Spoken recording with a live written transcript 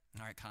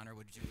right, Connor,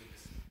 would you lead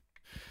us?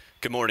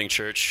 Good morning,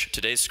 church.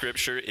 Today's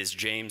scripture is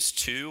James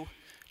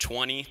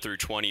 2:20 through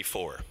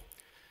 24.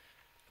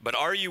 But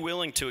are you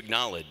willing to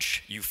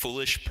acknowledge, you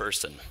foolish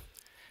person,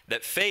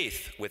 that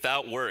faith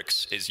without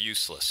works is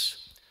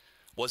useless?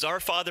 Was our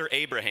father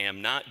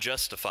Abraham not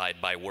justified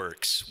by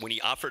works when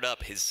he offered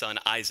up his son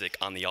Isaac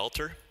on the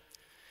altar?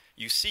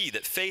 You see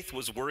that faith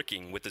was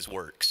working with his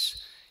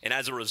works, and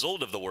as a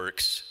result of the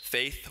works,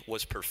 faith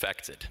was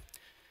perfected.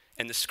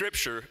 And the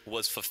scripture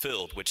was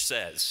fulfilled, which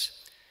says,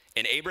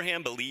 "And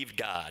Abraham believed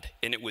God,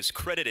 and it was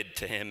credited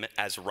to him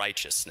as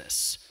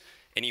righteousness,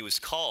 and he was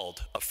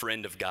called a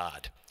friend of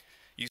God."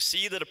 You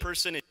see that a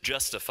person is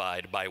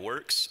justified by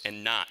works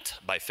and not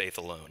by faith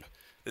alone.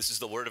 This is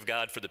the word of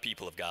God for the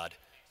people of God.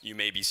 You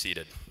may be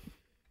seated.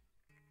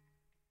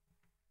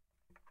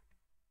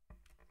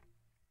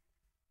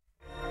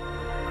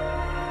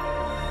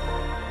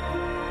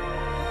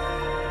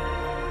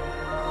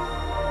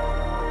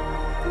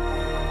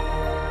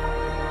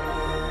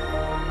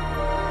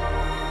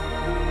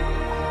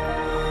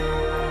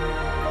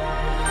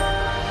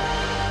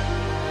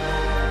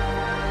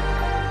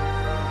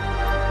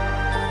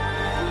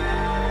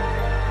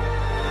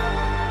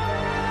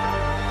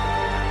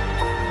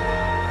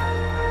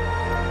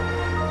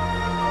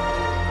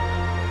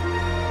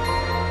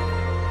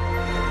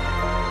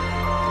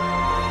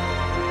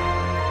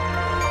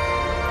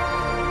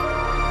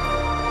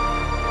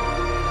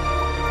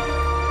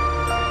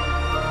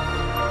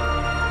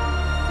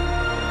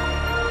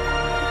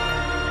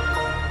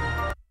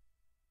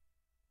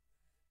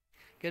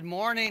 Good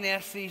morning,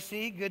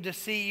 SCC. Good to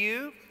see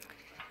you.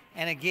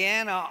 And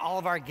again, all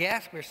of our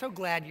guests, we're so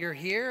glad you're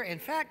here. In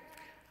fact,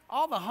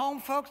 all the home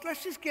folks,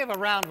 let's just give a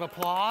round of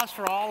applause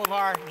for all of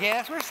our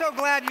guests. We're so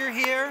glad you're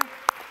here.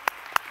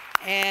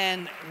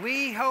 And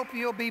we hope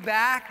you'll be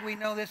back. We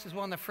know this is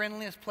one of the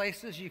friendliest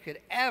places you could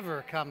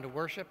ever come to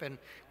worship, and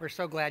we're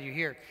so glad you're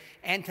here.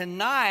 And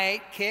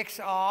tonight kicks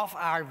off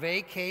our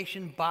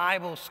Vacation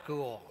Bible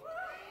School.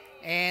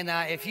 And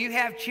if you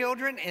have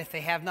children, if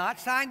they have not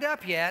signed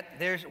up yet,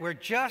 we're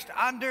just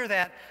under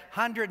that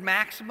 100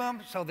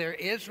 maximum, so there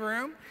is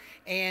room.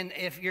 And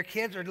if your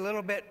kids are a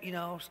little bit,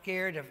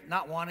 scared of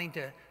not wanting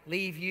to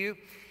leave you,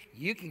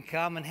 you can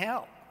come and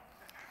help.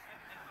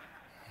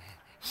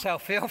 So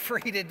feel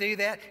free to do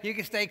that. You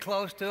can stay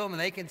close to them and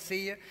they can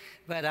see you.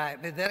 But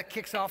that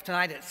kicks off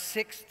tonight at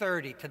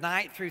 6:30,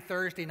 tonight through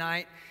Thursday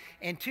night.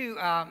 And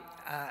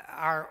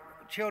our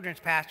children's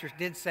pastors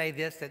did say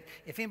this, that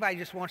if anybody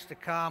just wants to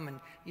come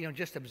and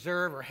just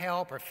observe or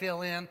help or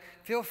fill in,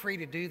 feel free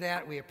to do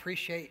that. We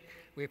appreciate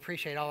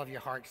all of your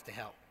hearts to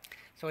help.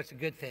 So it's a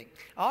good thing.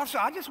 Also,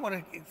 I just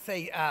want to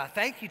say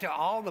thank you to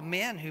all the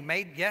men who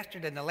made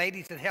yesterday and the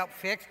ladies that helped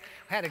fix.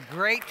 We had a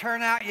great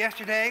turnout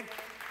yesterday.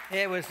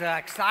 It was an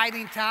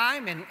exciting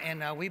time,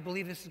 and we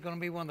believe this is going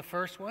to be one of the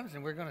first ones,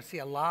 and we're going to see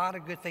a lot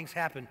of good things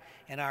happen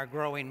in our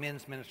growing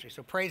men's ministry.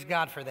 So praise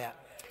God for that.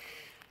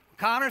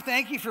 Connor,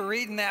 thank you for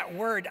reading that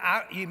word.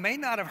 You may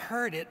not have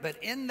heard it, but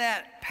in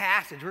that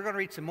passage, we're going to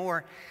read some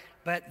more,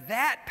 but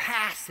that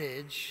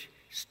passage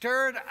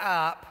stirred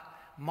up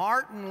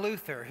Martin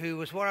Luther, who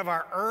was one of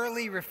our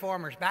early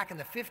reformers back in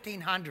the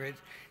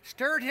 1500s,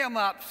 stirred him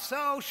up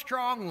so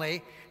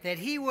strongly that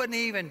he wouldn't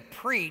even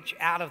preach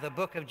out of the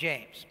book of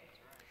James.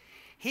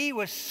 He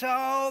was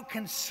so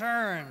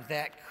concerned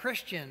that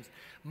Christians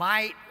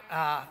might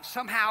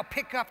somehow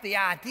pick up the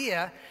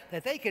idea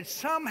that they could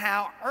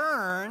somehow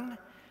earn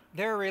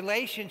their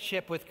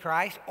relationship with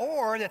Christ,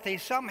 or that they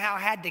somehow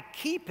had to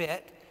keep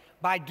it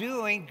by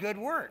doing good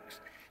works.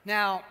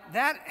 Now,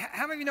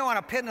 how many of you know on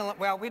a pendulum,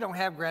 well, we don't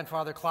have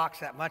grandfather clocks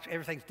that much,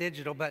 everything's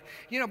digital, but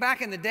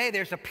back in the day,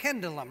 there's a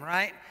pendulum,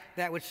 right,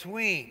 that would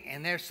swing,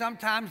 and there's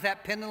sometimes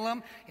that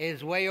pendulum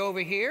is way over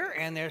here,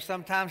 and there's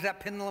sometimes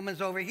that pendulum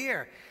is over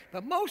here.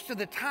 But most of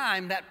the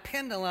time, that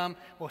pendulum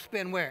will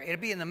spin where?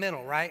 It'll be in the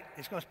middle, right?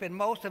 It's going to spend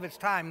most of its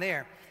time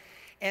there.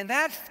 And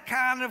that's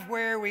kind of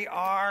where we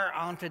are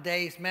on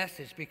today's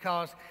message,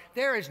 because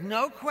there is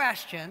no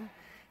question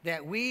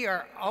that we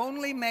are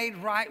only made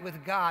right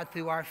with God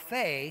through our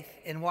faith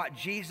in what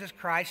Jesus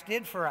Christ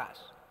did for us.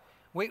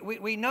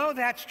 We know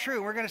that's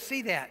true. We're going to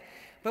see that.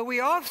 But we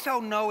also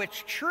know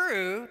it's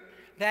true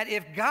that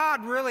if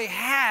God really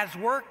has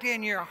worked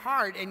in your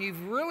heart and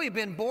you've really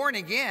been born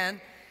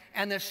again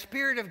and the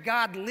Spirit of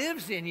God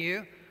lives in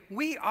you,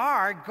 we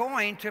are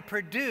going to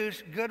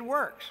produce good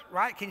works,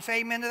 right? Can you say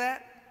amen to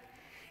that?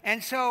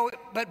 And so,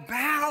 but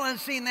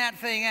balancing that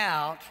thing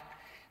out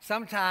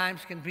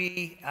sometimes can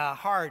be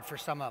hard for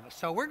some of us.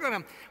 So we're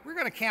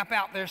gonna camp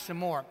out there some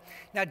more.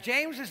 Now,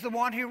 James is the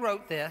one who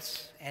wrote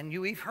this, and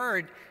we've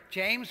heard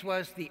James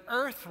was the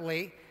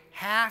earthly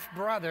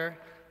half-brother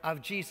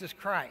of Jesus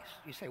Christ.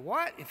 You say,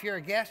 what? If you're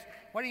a guest,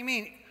 what do you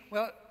mean?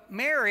 Well,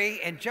 Mary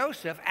and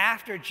Joseph,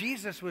 after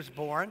Jesus was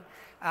born,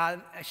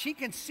 she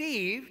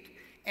conceived,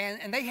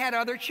 and they had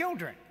other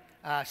children,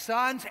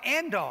 sons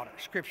and daughters,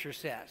 Scripture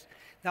says.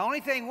 The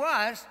only thing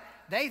was,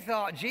 they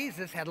thought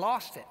Jesus had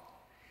lost it.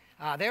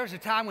 There was a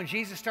time when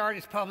Jesus started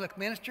his public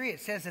ministry. It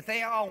says that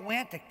they all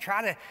went to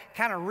try to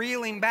kind of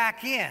reel him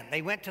back in.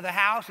 They went to the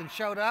house and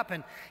showed up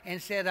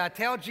and said,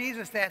 tell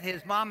Jesus that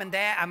his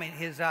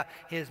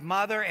his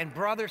mother and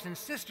brothers and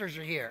sisters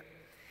are here.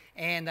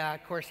 And,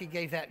 of course, he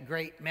gave that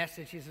great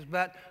message. He says,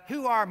 but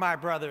who are my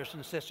brothers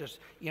and sisters?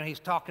 You know, he's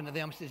talking to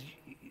them. He says,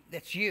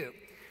 that's you.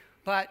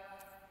 But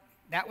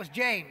that was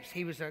James.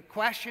 He was a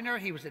questioner.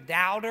 He was a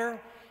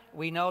doubter.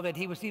 We know that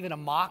he was even a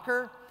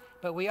mocker.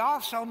 But we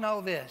also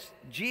know this.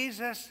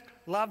 Jesus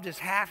loved his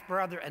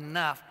half-brother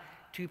enough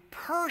to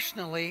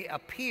personally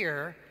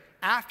appear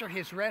after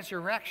his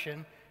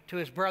resurrection to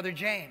his brother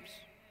James.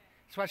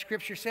 That's what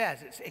Scripture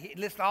says. It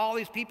lists all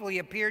these people he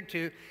appeared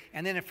to,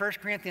 and then in 1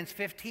 Corinthians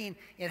 15,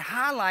 it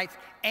highlights,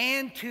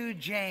 and to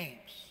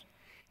James.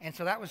 And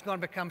so that was going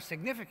to become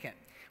significant.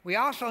 We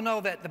also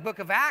know that the book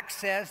of Acts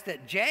says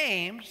that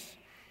James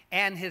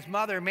and his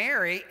mother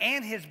Mary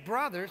and his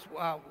brothers,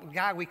 a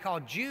guy we call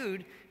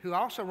Jude, who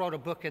also wrote a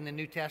book in the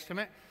New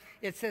Testament,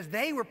 it says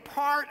they were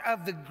part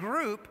of the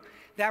group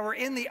that were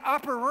in the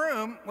upper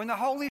room when the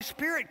Holy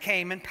Spirit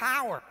came in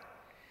power.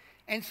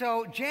 And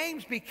so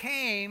James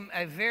became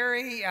a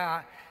very,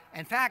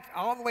 in fact,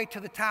 all the way to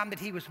the time that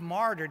he was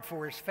martyred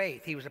for his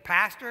faith. He was a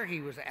pastor,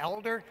 he was an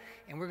elder,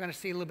 and we're going to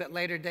see a little bit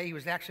later today, he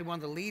was actually one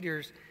of the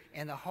leaders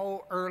in the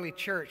whole early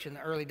church in the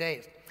early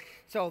days.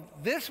 So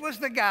this was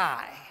the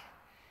guy.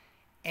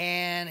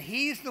 And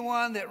he's the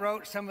one that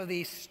wrote some of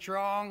these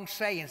strong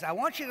sayings. I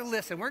want you to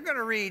listen. We're going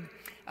to read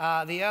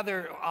all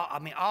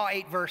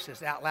 8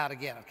 verses out loud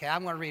again, okay?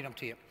 I'm going to read them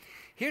to you.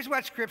 Here's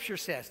what Scripture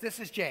says. This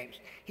is James.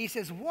 He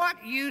says,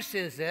 what use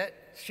is it,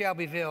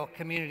 Shelbyville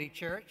Community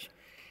Church,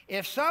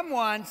 if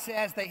someone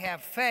says they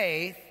have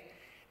faith,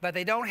 but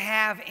they don't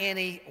have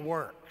any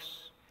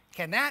works?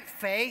 Can that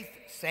faith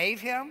save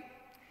him?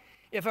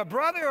 If a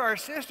brother or a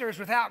sister is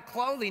without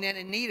clothing and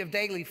in need of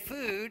daily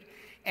food,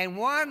 and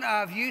one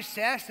of you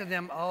says to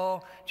them,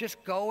 oh,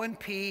 just go in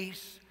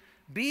peace,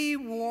 be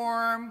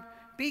warm,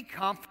 be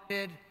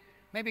comforted,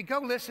 maybe go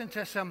listen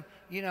to some,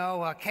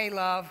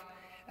 K-Love,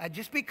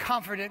 just be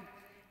comforted,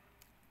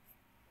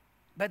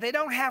 but they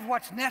don't have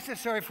what's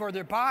necessary for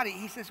their body,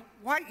 he says,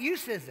 what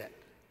use is it?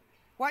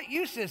 What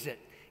use is it?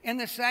 In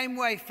the same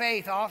way,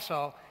 faith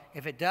also,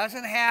 if it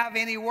doesn't have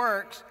any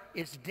works,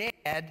 it's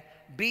dead,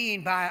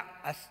 being by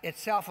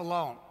itself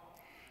alone.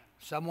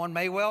 Someone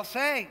may well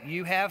say,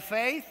 you have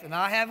faith and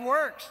I have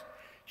works.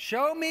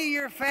 Show me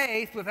your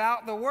faith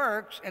without the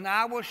works, and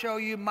I will show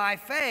you my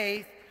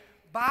faith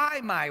by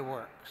my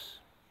works.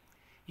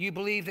 You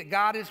believe that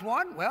God is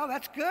one? Well,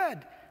 that's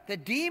good. The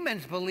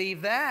demons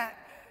believe that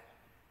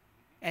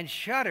and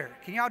shudder.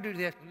 Can y'all do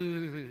this?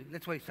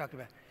 That's what he's talking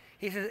about.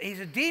 He says,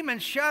 a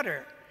demons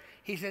shudder.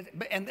 He says,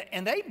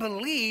 and they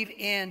believe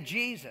in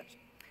Jesus.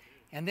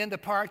 And then the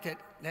part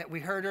that we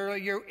heard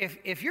earlier,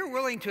 if you're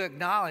willing to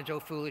acknowledge, O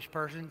foolish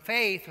person,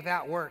 faith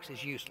without works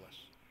is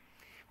useless.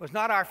 Was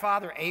not our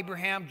father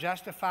Abraham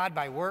justified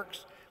by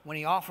works when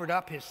he offered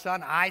up his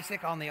son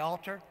Isaac on the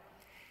altar?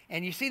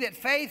 And you see that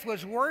faith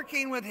was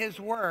working with his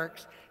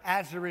works.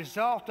 As a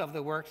result of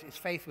the works, his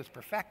faith was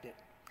perfected.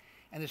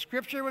 And the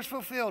Scripture was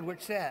fulfilled,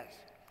 which says,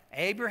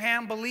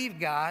 Abraham believed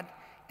God,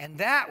 and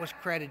that was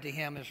credited to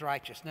him as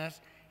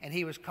righteousness, and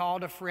he was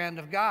called a friend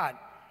of God.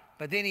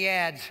 But then he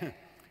adds,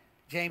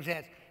 James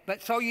adds,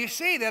 but so you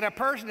see that a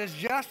person is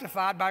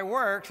justified by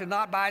works and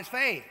not by his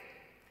faith.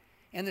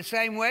 In the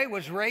same way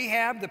was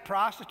Rahab the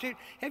prostitute.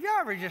 Have y'all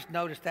ever just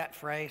noticed that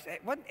phrase?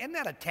 Isn't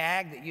that a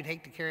tag that you'd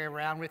hate to carry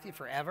around with you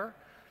forever?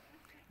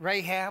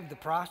 Rahab the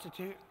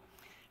prostitute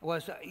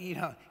was,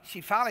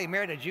 she finally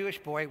married a Jewish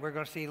boy. We're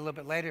going to see a little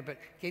bit later. But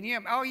can you,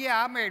 oh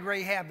yeah, I married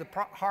Rahab the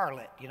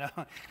harlot,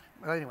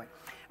 Well, anyway.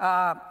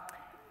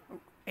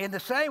 In the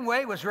same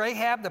way was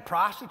Rahab the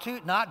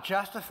prostitute not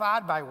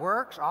justified by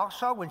works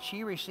also when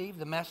she received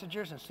the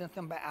messengers and sent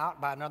them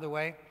out by another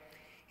way?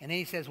 And then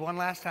he says one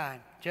last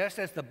time, just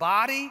as the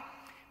body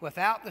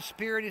without the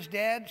spirit is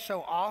dead,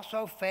 so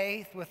also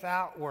faith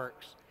without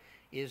works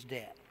is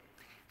dead.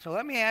 So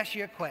let me ask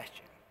you a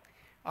question.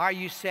 Are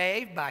you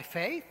saved by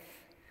faith,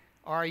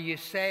 or are you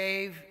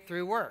saved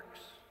through works?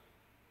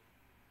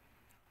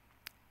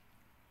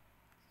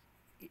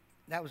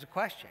 That was a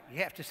question.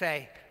 You have to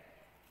say,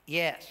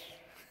 yes.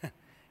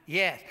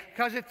 Yes,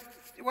 because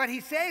what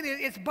he's saying is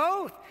it's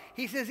both.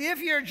 He says if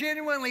you're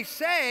genuinely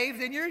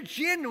saved, then you're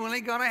genuinely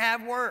going to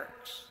have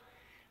works.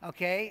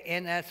 Okay,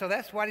 and so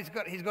that's what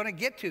he's going to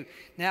get to.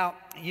 Now,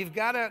 you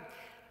got to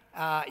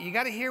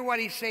hear what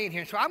he's saying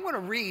here. So I'm going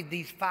to read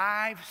these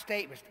 5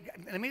 statements.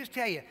 Let me just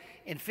tell you,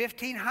 in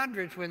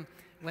 1500s,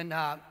 when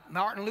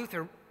Martin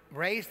Luther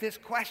raised this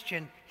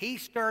question, he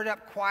stirred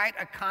up quite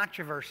a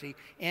controversy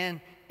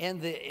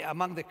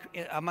among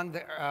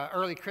the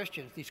early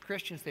Christians, these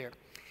Christians there.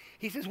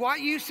 He says, what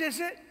use is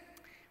it?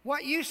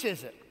 What use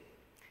is it?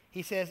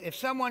 He says, if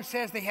someone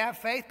says they have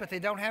faith but they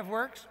don't have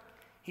works,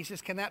 he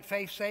says, can that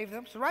faith save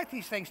them? So write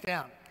these things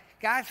down.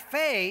 Guys,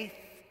 faith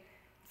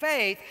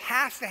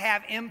has to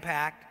have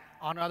impact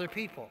on other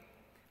people,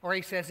 or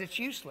he says it's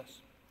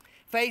useless.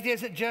 Faith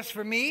isn't just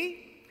for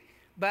me,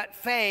 but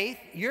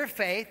your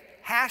faith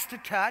has to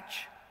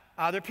touch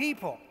other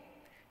people,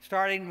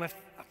 starting with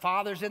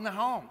fathers in the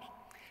homes.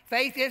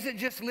 Faith isn't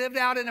just lived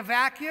out in a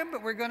vacuum,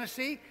 but we're going to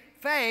see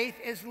faith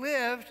is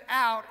lived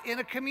out in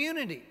a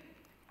community.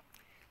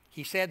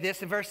 He said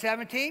this in verse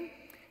 17,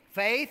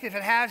 faith, if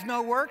it has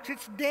no works,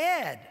 it's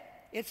dead.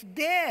 It's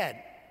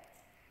dead.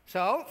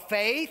 So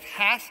faith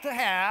has to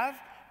have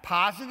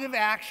positive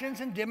actions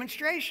and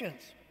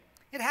demonstrations.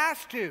 It has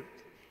to.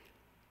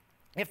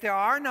 If there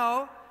are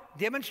no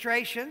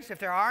demonstrations, if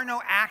there are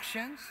no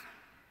actions,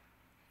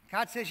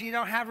 God says you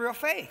don't have real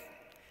faith.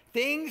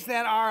 Things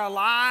that are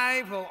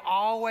alive will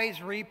always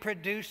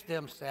reproduce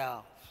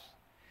themselves.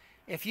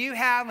 If you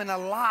have an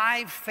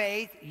alive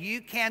faith,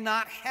 you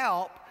cannot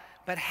help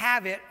but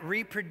have it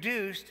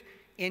reproduced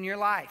in your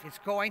life. It's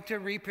going to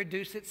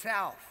reproduce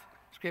itself.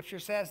 Scripture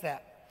says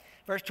that.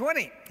 Verse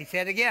 20, he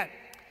said again,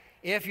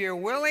 if you're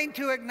willing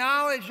to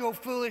acknowledge, you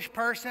foolish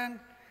person,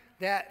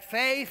 that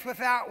faith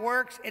without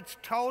works, it's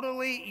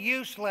totally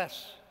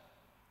useless.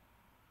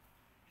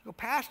 You go,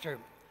 Pastor,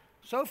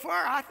 so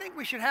far I think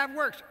we should have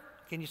works.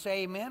 Can you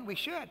say amen? We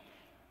should.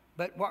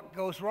 But what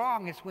goes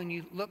wrong is when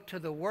you look to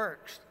the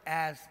works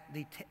as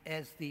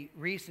the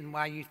reason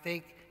why you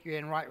think you're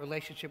in right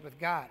relationship with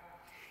God.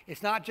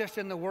 It's not just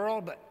in the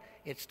world, but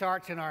it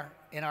starts in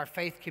our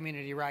faith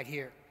community right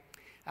here.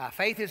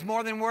 Faith is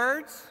more than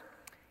words,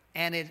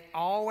 and it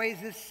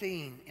always is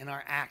seen in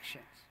our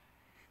actions.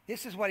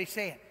 This is what he's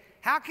saying.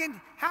 How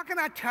can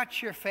I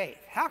touch your faith?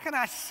 How can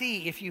I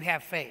see if you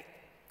have faith?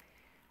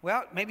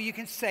 Well, maybe you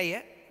can say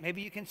it.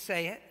 Maybe you can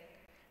say it.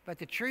 But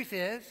the truth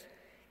is,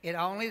 it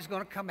only is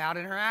going to come out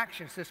in her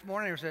actions. This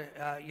morning, there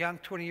was a young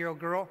 20-year-old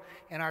girl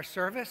in our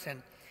service,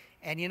 and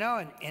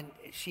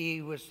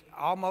she was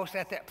almost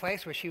at that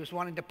place where she was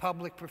wanting to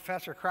public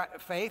profess her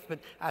faith. But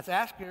I was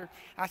asking her,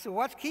 I said,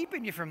 what's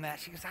keeping you from that?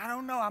 She goes, I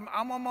don't know.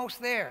 I'm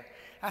almost there.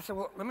 I said,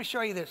 well, let me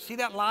show you this. See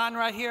that line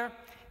right here?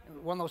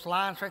 One of those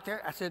lines right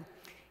there? I said,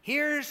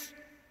 here's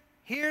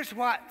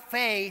what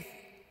faith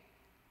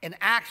in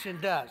action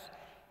does.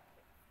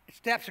 It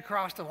steps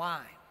across the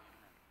line.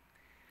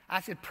 I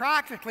said,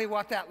 practically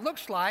what that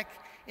looks like,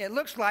 it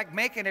looks like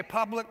making a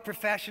public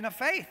profession of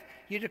faith.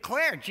 You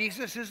declare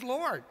Jesus is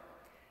Lord.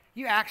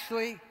 You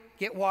actually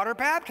get water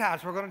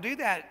baptized. We're going to do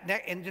that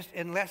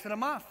in less than a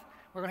month.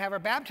 We're going to have our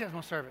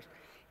baptismal service.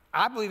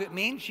 I believe it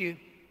means you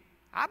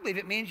ought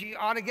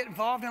to get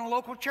involved in a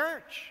local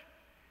church.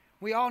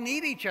 We all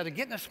need each other.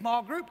 Get in a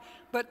small group.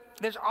 But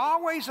there's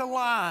always a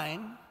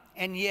line,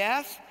 and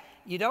yes,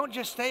 you don't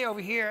just stay over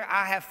here,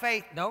 I have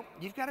faith. Nope,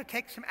 you've got to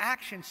take some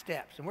action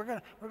steps. And we're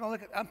going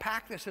to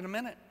unpack this in a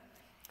minute.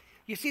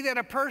 You see that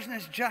a person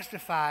is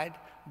justified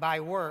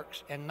by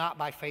works and not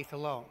by faith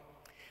alone.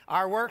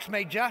 Our works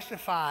may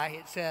justify,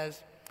 it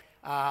says,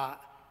 our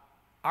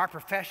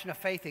profession of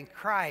faith in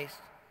Christ.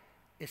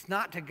 It's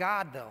not to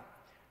God, though.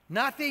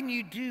 Nothing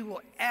you do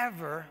will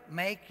ever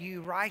make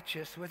you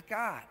righteous with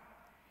God.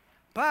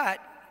 But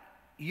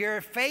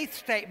your faith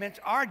statements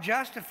are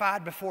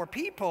justified before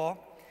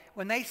people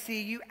when they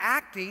see you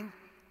acting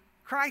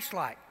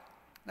Christ-like.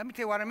 Let me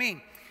tell you what I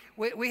mean.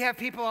 We have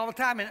people all the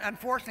time, and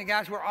unfortunately,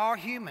 guys, we're all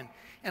human.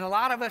 And a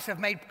lot of us have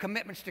made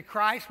commitments to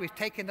Christ. We've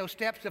taken those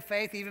steps of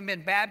faith, even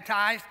been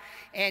baptized.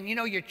 And,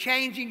 you're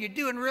changing. You're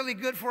doing really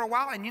good for a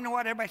while. And you know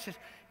what? Everybody says,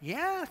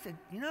 yeah, I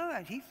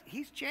said,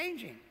 he's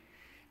changing.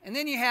 And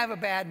then you have a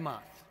bad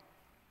month,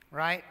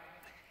 right?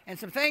 And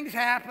some things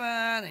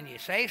happen, and you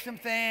say some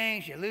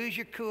things. You lose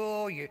your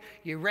cool.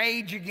 You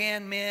rage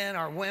again, men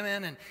or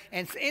women.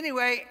 And so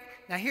anyway,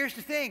 now here's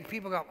the thing.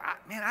 People go,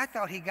 man, I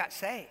thought he got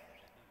saved,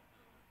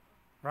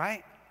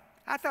 right?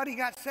 I thought he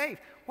got saved.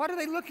 What are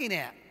they looking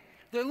at?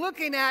 They're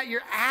looking at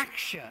your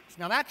actions.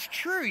 Now, that's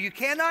true. You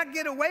cannot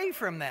get away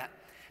from that.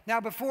 Now,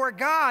 before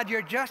God,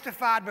 you're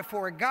justified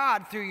before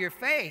God through your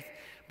faith.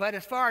 But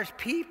as far as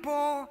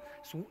people,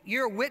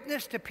 you're a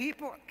witness to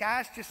people,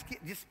 guys,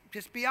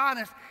 just be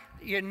honest.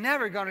 You're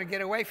never going to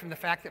get away from the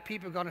fact that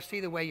people are going to see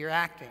the way you're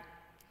acting.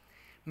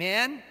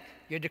 Men,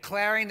 you're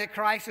declaring that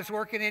Christ is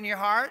working in your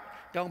heart.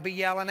 Don't be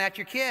yelling at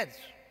your kids.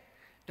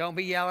 Don't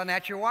be yelling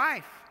at your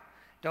wife.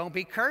 Don't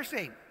be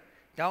cursing.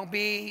 Don't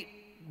be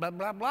blah,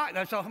 blah, blah.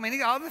 There's so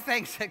many other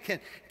things that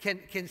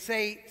can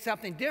say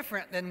something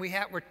different than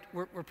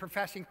we're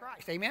professing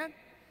Christ. Amen?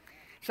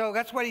 So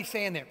that's what he's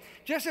saying there.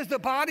 Just as the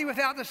body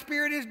without the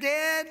spirit is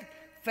dead,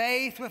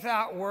 faith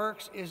without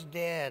works is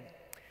dead.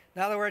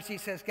 In other words, he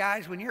says,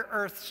 guys, when your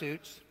earth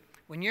suits,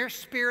 when your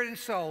spirit and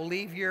soul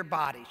leave your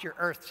bodies, your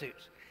earth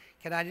suits,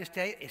 can I just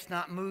tell you, it's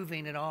not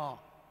moving at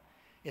all.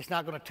 It's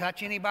not going to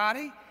touch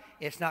anybody.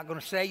 It's not going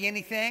to say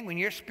anything. When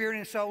your spirit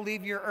and soul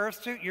leave your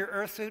earth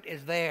suit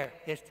is there.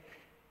 It's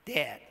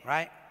dead,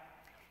 right?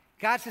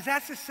 God says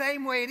that's the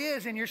same way it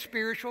is in your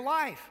spiritual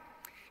life.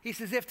 He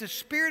says if the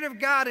Spirit of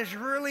God is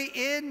really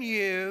in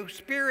you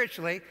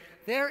spiritually,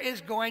 there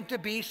is going to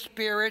be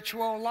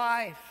spiritual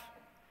life.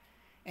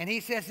 And he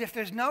says if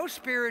there's no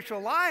spiritual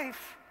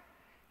life,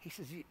 he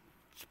says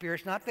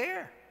Spirit's not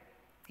there.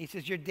 He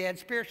says you're dead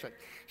spiritually.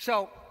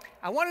 So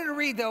I wanted to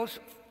read those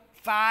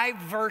 5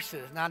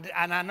 verses. Now,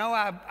 and I know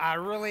I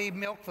really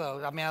milked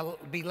those. I mean, I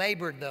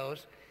belabored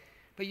those.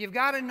 But you've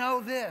got to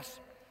know this.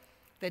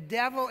 The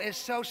devil is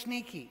so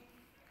sneaky.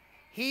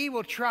 He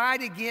will try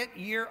to get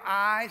your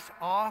eyes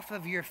off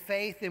of your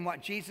faith in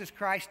what Jesus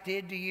Christ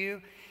did to you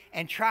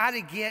and try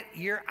to get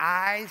your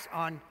eyes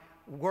on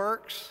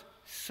works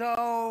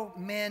so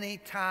many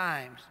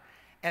times,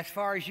 as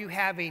far as you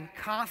having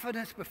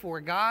confidence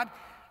before God,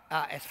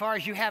 as far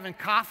as you having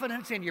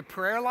confidence in your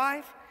prayer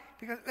life.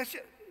 Because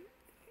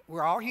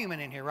we're all human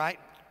in here, right?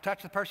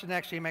 Touch the person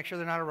next to you, make sure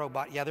they're not a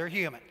robot. Yeah, they're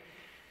human.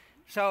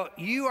 So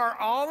you are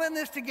all in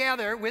this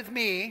together with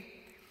me,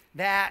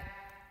 that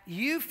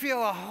you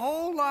feel a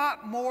whole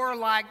lot more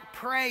like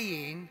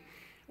praying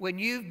when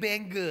you've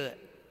been good.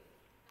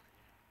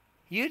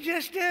 You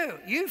just do.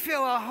 You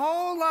feel a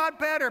whole lot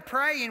better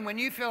praying when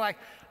you feel like,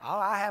 oh,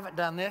 I haven't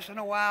done this in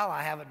a while.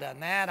 I haven't done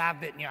that.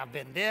 I've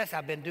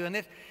been doing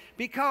this.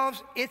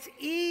 Because it's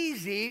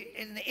easy,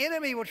 and the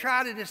enemy will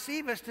try to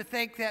deceive us to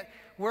think that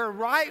we're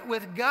right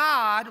with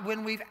God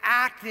when we've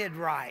acted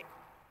right.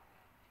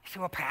 You say,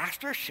 well,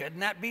 Pastor, shouldn't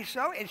that be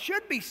so? It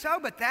should be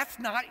so, but that's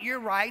not your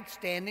right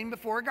standing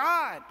before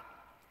God.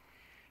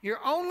 Your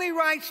only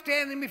right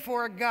standing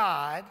before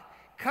God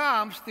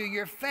comes through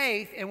your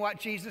faith in what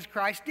Jesus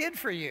Christ did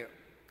for you.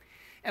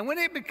 And when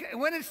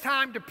it's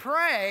time to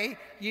pray,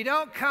 you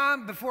don't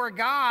come before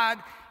God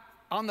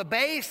on the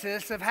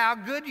basis of how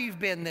good you've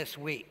been this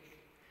week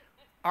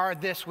or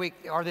this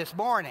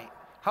morning.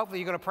 Hopefully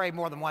you're going to pray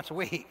more than once a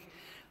week.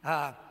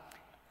 But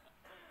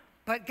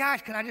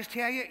guys, can I just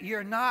tell you,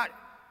 you're not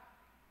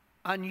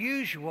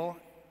unusual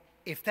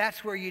if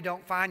that's where you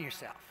don't find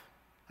yourself.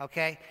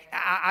 Okay?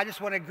 I just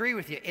want to agree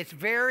with you. It's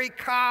very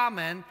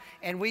common,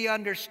 and we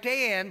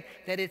understand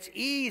that it's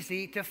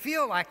easy to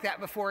feel like that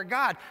before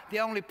God. The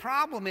only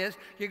problem is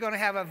you're going to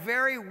have a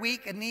very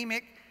weak,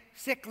 anemic,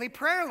 sickly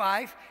prayer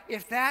life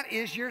if that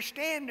is your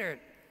standard.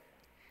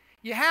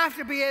 You have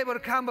to be able to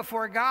come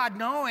before God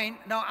knowing,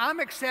 no, I'm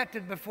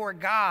accepted before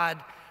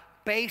God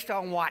based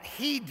on what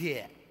He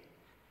did,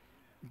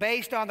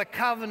 based on the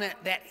covenant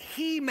that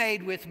He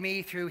made with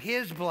me through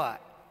His blood.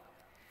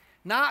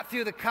 Not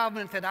through the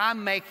covenant that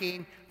I'm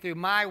making through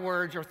my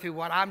words or through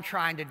what I'm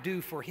trying to do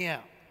for Him.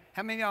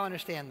 How many of y'all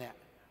understand that?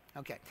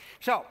 Okay.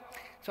 So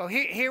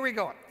here we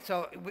go.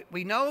 So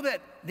we know that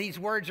these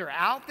words are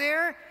out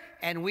there,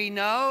 and we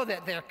know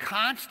that they're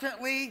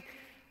constantly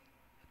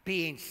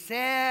being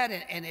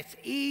said, and it's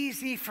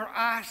easy for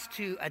us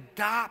to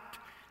adopt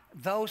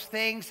those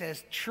things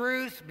as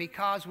truth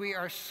because we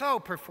are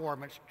so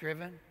performance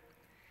driven.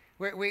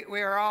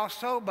 We are all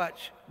so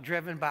much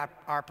driven by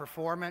our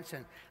performance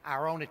and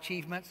our own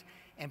achievements.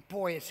 And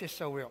boy, it's just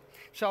so real.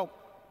 So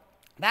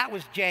that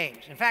was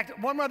James. In fact,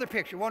 one other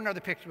picture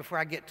before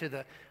I get to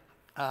the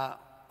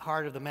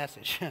heart of the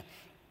message.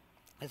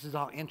 This is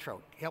all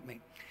intro. Help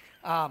me.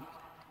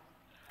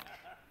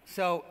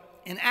 So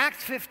in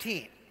Acts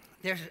 15,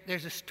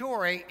 there's a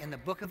story in the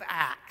book of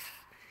Acts.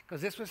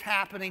 Because this was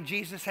happening.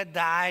 Jesus had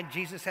died.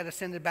 Jesus had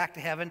ascended back to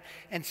heaven.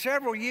 And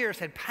several years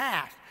had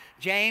passed.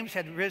 James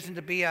had risen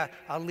to be a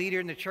leader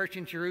in the church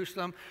in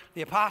Jerusalem.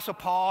 The Apostle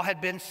Paul had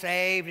been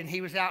saved, and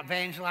he was out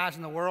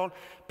evangelizing the world.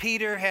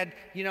 Peter had,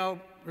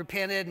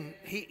 repented, and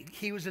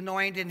he was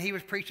anointed, and he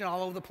was preaching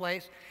all over the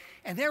place.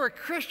 And there were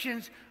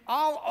Christians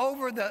all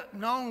over the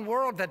known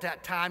world at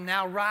that time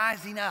now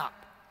rising up.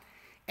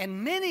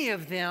 And many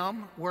of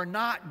them were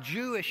not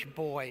Jewish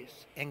boys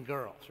and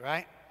girls,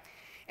 right?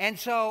 And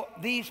so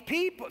these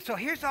people, so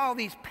here's all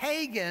these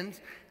pagans.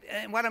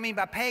 And what I mean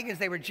by pagans,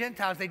 they were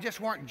Gentiles. They just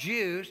weren't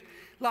Jews.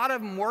 A lot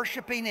of them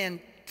worshiping in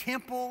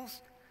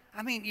temples.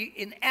 I mean,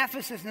 in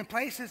Ephesus and in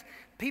places,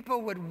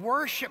 people would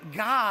worship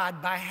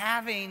God by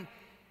having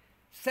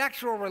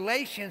sexual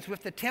relations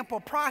with the temple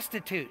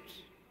prostitutes.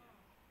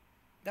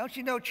 Don't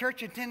you know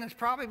church attendance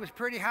probably was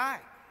pretty high?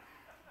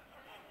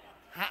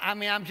 I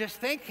mean, I'm just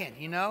thinking,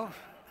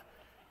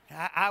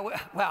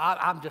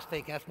 I'm just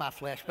thinking, that's my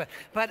flesh.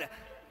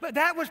 But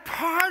that was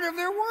part of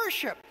their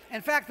worship.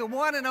 In fact, the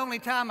one and only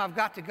time I've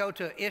got to go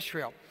to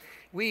Israel,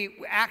 we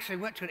actually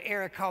went to an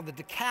area called the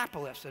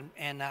Decapolis,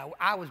 and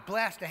I was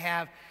blessed to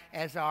have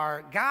as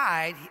our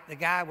guide, the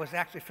guy was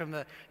actually from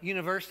the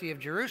University of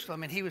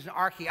Jerusalem, and he was an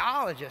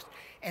archaeologist,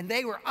 and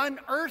they were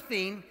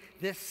unearthing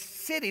this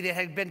city that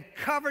had been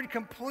covered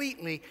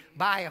completely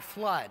by a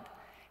flood.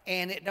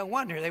 And no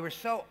wonder, they were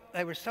so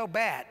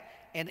bad.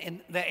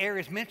 And the area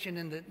is mentioned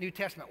in the New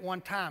Testament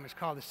one time. It's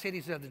called the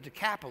cities of the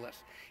Decapolis.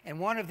 And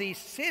one of these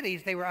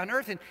cities, they were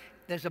unearthing,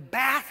 there's a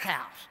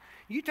bathhouse.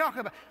 You talk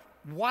about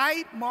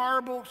white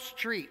marble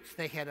streets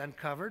they had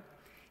uncovered.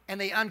 And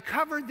they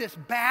uncovered this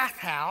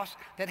bathhouse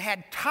that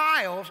had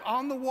tiles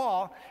on the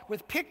wall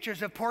with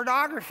pictures of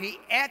pornography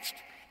etched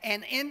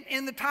and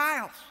in the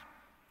tiles.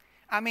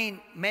 I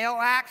mean, male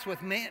acts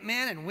with men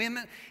and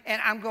women.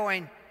 And I'm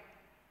going,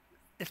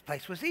 this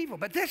place was evil.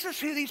 But this is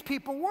who these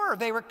people were.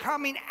 They were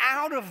coming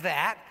out of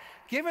that,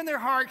 giving their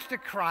hearts to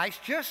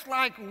Christ, just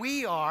like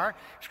we are.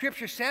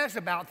 Scripture says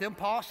about them,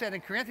 Paul said in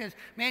Corinthians,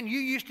 man, you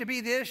used to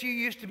be this, you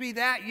used to be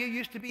that, you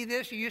used to be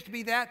this, you used to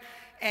be that,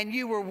 and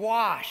you were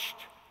washed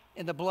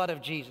in the blood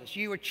of Jesus.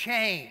 You were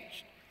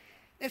changed.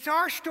 It's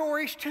our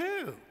stories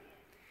too.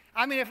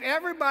 I mean, if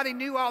everybody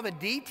knew all the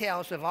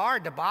details of our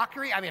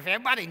debauchery, I mean, if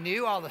everybody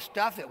knew all the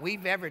stuff that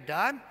we've ever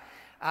done,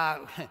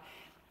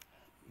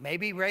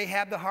 maybe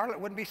Rahab the harlot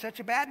wouldn't be such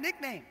a bad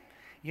nickname,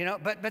 you know.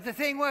 But the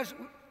thing was,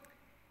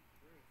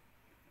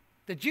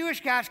 the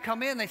Jewish guys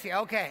come in, they say,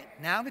 okay,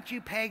 now that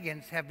you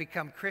pagans have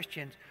become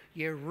Christians,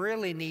 you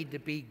really need to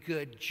be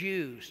good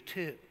Jews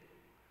too.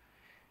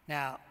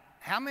 Now,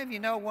 how many of you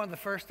know one of the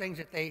first things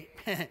that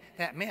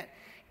that meant?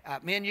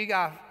 Men, you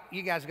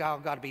guys all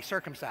got to be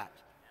circumcised.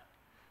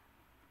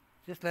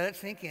 Just let it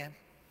sink in.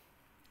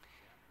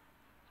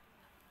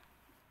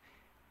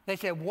 They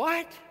said,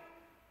 what?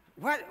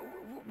 What?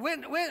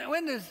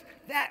 When does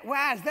that,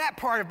 why is that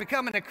part of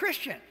becoming a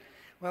Christian?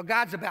 Well,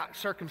 God's about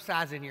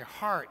circumcising your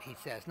heart, he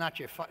says, not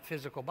your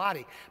physical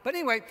body. But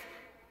anyway,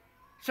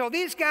 so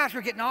these guys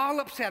were getting all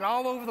upset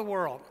all over the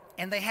world,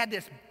 and they had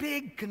this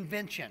big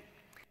convention.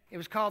 It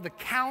was called the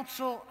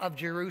Council of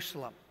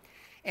Jerusalem.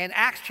 In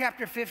Acts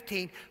chapter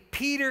 15,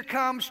 Peter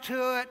comes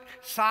to it,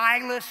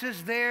 Silas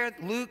is there,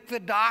 Luke the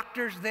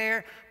doctor's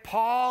there,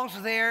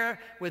 Paul's there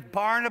with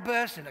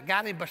Barnabas, and a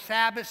guy named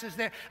Barsabbas is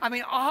there. I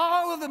mean,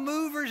 all of the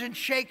movers and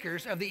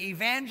shakers of the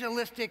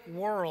evangelistic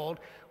world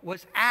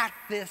was at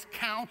this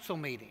council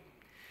meeting.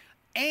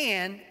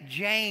 And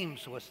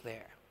James was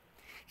there.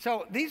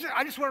 So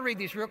I just want to read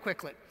these real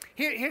quickly.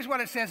 Here's what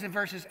it says in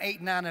verses 8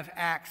 and 9 of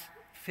Acts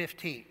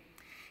 15.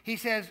 He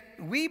says,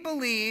 we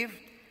believe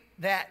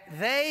that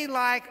they,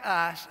 like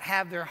us,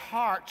 have their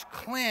hearts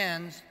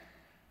cleansed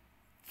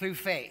through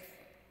faith.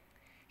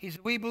 He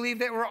said, we believe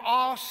that we're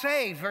all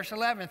saved, verse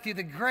 11, through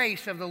the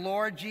grace of the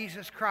Lord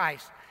Jesus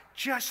Christ,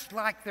 just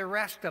like the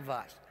rest of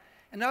us.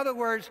 In other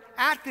words,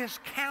 at this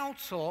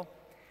council,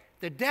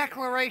 the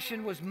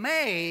declaration was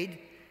made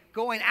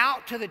going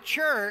out to the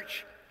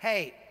church,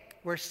 hey,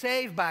 we're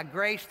saved by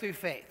grace through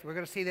faith. We're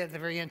going to see that at the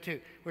very end too.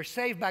 We're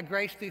saved by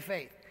grace through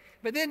faith.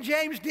 But then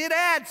James did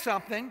add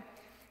something,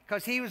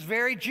 because he was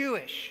very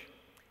Jewish.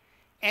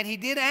 And he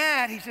did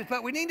add, he says,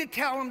 but we need to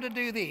tell them to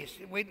do these.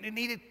 We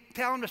need to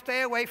tell them to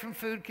stay away from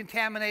food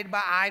contaminated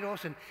by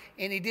idols. And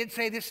he did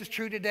say this is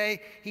true today.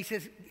 He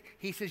says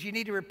you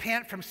need to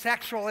repent from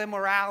sexual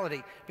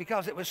immorality,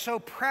 because it was so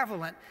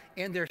prevalent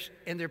in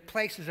their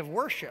places of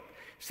worship.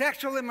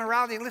 Sexual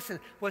immorality, listen,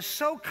 was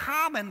so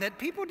common that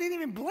people didn't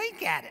even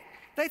blink at it.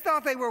 They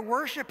thought they were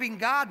worshiping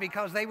God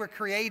because they were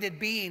created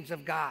beings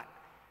of God.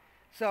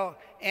 So,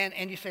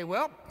 and you say,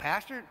 well,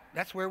 Pastor,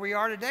 that's where we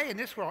are today in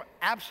this world.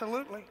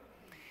 Absolutely.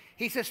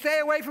 He says, stay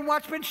away from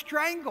what's been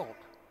strangled.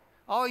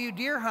 All you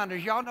deer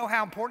hunters, y'all know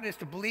how important it is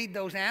to bleed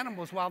those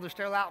animals while they're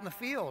still out in the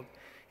field.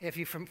 If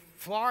you're from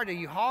Florida,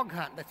 you hog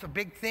hunt. That's a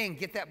big thing.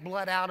 Get that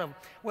blood out of.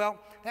 Well,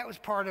 that was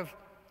part of,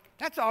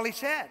 that's all he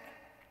said.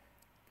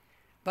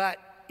 But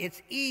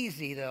it's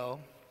easy, though,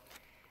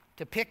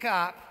 to pick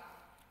up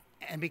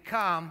and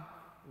become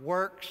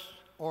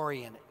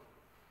works-oriented.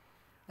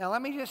 Now,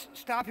 let me just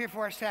stop here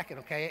for a second,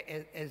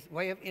 okay, as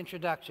way of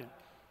introduction.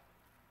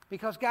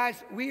 Because,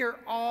 guys, we are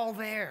all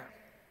there.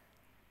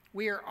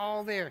 We are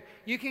all there.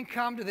 You can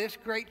come to this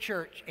great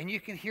church, and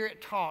you can hear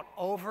it taught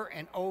over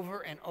and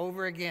over and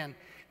over again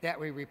that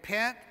we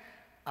repent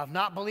of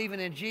not believing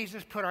in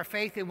Jesus, put our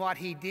faith in what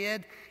he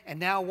did, and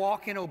now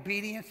walk in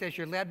obedience as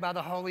you're led by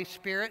the Holy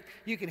Spirit.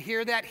 You can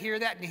hear that,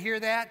 and hear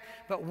that.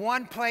 But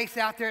one place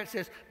out there it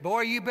says,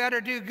 boy, you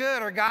better do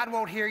good or God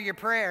won't hear your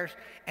prayers.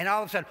 And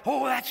all of a sudden,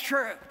 oh, that's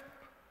true.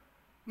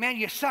 Man,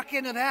 you suck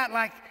into that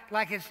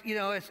like it's, you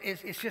know,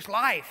 it's just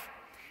life.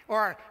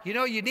 Or, you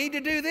know, you need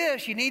to do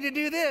this, you need to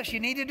do this,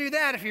 you need to do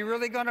that if you're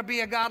really going to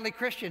be a godly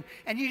Christian.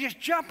 And you just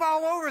jump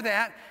all over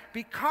that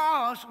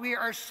because we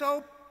are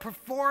so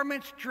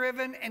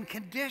performance-driven and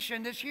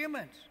conditioned as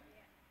humans.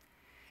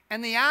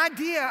 And the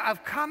idea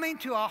of coming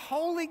to a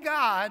holy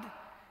God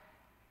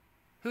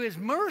who is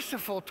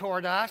merciful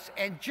toward us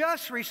and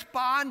just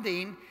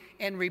responding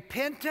in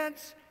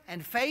repentance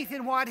and faith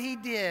in what he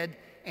did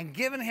and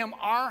giving him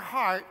our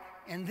heart,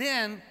 and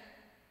then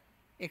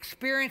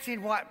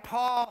experiencing what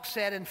Paul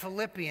said in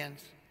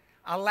Philippians,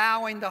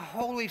 allowing the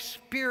Holy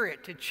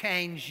Spirit to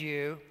change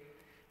you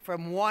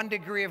from one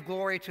degree of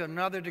glory to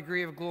another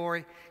degree of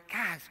glory.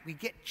 Guys, we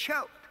get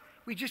choked.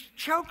 We just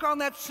choke on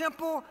that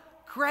simple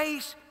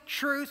grace,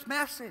 truth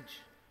message.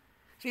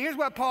 See, here's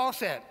what Paul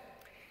said.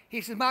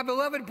 He says, my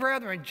beloved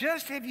brethren,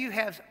 just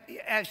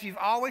as you've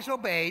always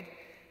obeyed,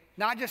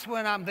 not just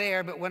when I'm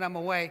there, but when I'm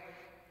away.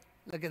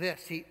 Look at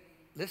this.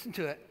 Listen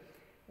to it.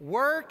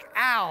 Work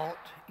out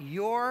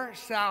your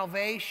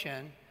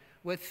salvation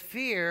with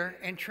fear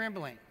and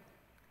trembling.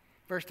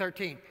 Verse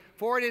 13.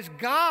 For it is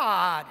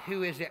God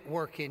who is at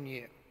work in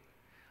you,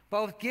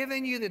 both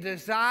giving you the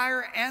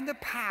desire and the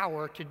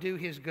power to do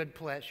his good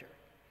pleasure.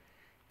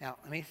 Now,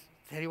 let me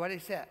tell you what he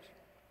says.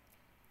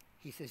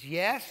 He says,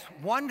 yes,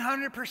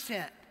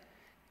 100%.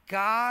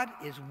 God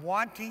is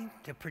wanting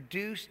to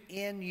produce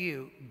in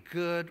you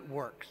good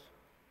works.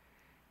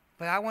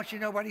 But I want you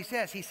to know what he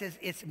says. He says,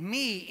 it's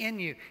me in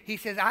you. He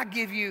says,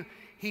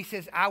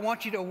 I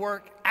want you to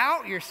work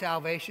out your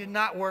salvation,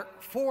 not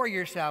work for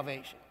your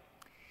salvation.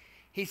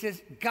 He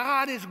says,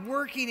 God is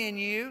working in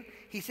you.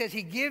 He says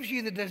he gives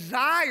you the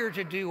desire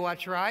to do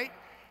what's right,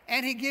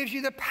 and he gives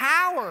you the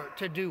power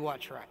to do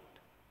what's right.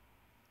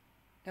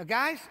 Now,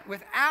 guys,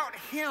 without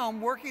him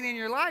working in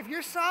your life,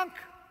 you're sunk.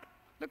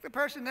 Look at the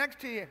person next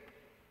to you.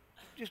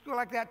 Just go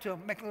like that to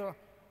him. Make a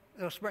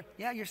little spread.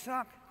 Yeah, you're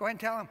sunk. Go ahead and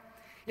tell him.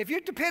 If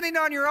you're depending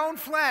on your own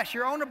flesh,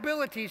 your own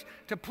abilities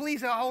to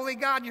please a holy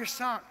God, you're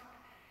sunk.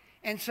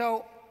 And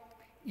so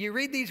you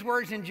read these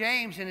words in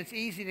James, and it's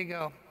easy to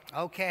go,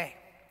 okay,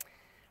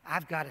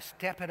 I've got to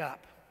step it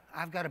up.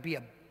 I've got to be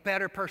a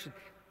better person,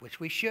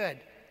 which we should.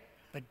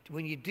 But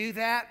when you do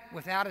that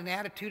without an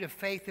attitude of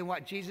faith in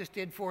what Jesus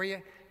did for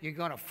you, you're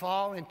going to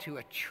fall into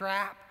a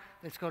trap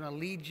that's going to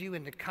lead you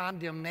into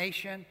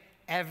condemnation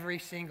every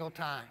single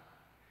time.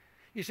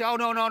 You say, oh,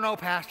 no,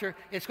 Pastor.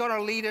 It's going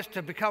to lead us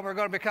to we're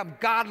going to become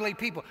godly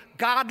people.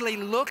 Godly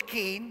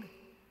looking.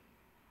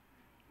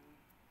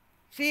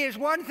 See, it's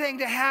one thing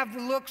to have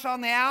the looks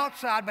on the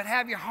outside, but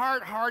have your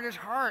heart hard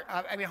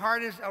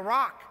as a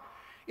rock.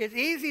 It's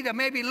easy to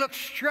maybe look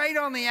straight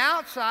on the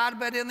outside,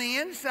 but in the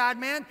inside,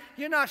 man,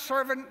 you're not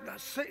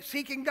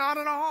seeking God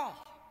at all.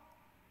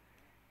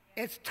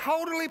 It's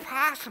totally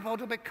possible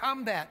to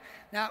become that.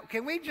 Now,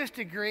 can we just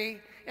agree?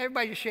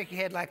 Everybody just shake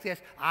your head like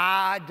this.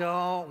 I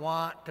don't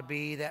want to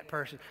be that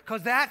person.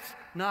 Because that's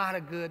not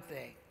a good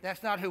thing.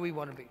 That's not who we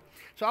want to be.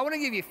 So I want to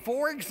give you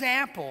 4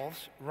 examples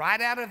right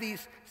out of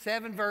these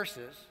 7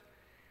 verses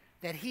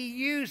that he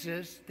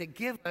uses that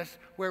give us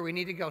where we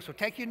need to go. So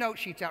take your note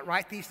sheets out.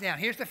 Write these down.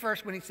 Here's the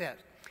first one he says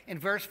in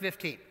verse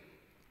 15.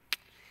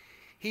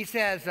 He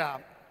says,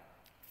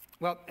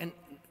 and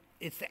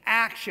it's the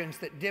actions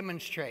that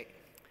demonstrate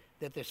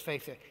that there's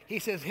faith there. He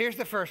says, here's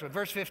the first one,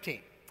 verse 15.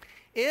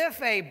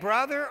 If a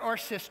brother or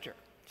sister,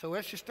 so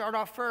let's just start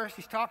off first.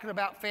 He's talking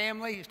about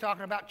family. He's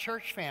talking about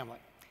church family.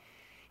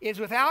 Is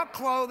without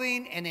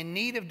clothing and in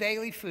need of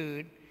daily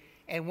food,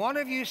 and one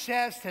of you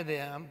says to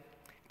them,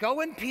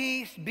 go in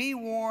peace, be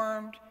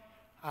warmed,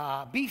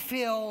 be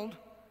filled,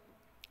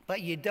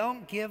 but you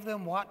don't give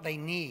them what they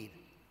need.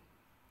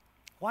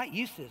 What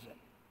use is it?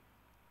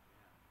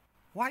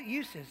 What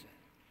use is it?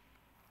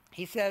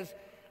 He says,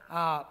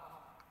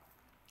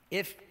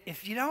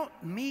 if you don't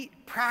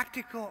meet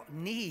practical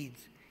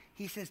needs,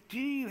 he says,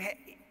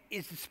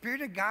 is the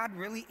Spirit of God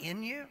really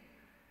in you?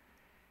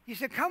 You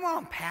said, come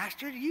on,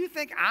 Pastor, do you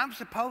think I'm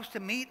supposed to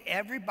meet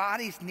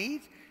everybody's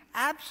needs?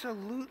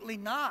 Absolutely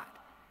not.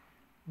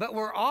 But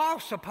we're all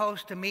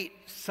supposed to meet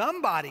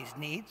somebody's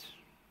needs.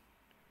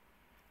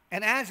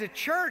 And as a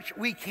church,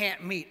 we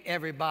can't meet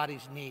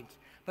everybody's needs.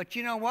 But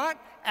you know what?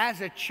 As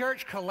a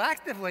church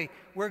collectively,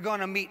 we're going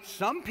to meet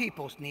some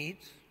people's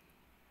needs.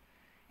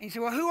 And you say,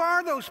 well, who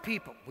are those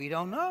people? We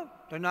don't know.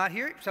 They're not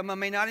here. Some of them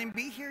may not even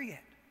be here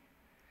yet.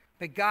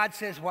 But God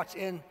says what's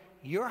in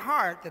your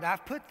heart that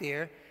I've put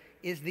there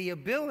is the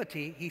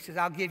ability. He says,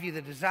 I'll give you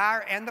the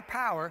desire and the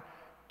power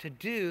to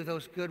do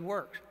those good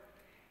works.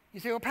 You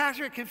say, well,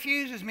 Pastor, it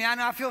confuses me. I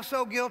know I feel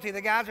so guilty. The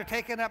guys are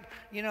taking up,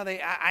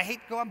 I hate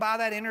going by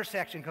that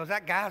intersection because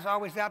that guy's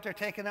always out there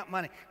taking up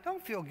money.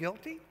 Don't feel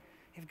guilty.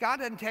 If God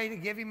doesn't tell you to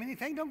give him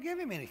anything, don't give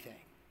him anything.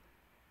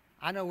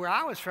 I know where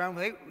I was from,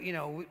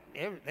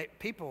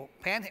 people,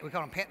 we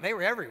call them they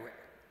were everywhere.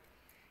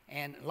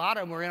 And a lot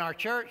of them were in our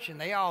church,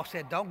 and they all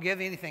said, don't give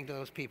anything to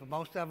those people.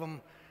 Most of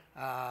them,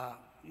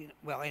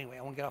 anyway,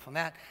 I won't get off on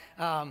that.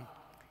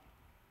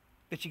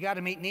 But you got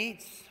to meet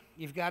needs.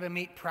 You've got to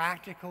meet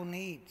practical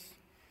needs.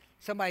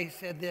 Somebody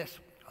said this,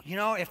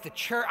 if the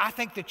church, I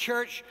think the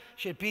church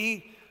should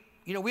be,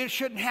 we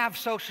shouldn't have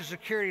Social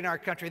Security in our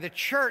country. The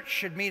church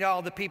should meet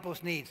all the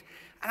people's needs.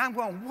 And I'm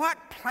going, what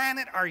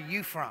planet are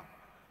you from?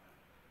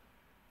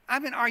 I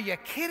mean, are you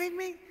kidding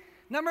me?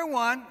 Number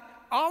one,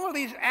 all of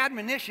these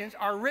admonitions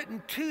are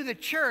written to the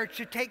church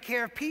to take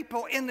care of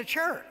people in the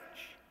church.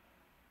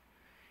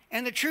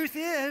 And the truth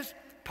is,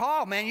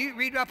 Paul, man, you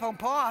read up on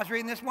Paul. I was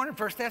reading this morning,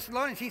 1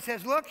 Thessalonians. He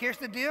says, look, here's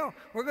the deal.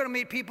 We're going to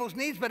meet people's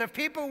needs, but if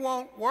people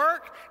won't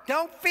work,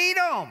 don't feed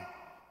them.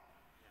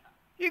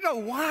 You go,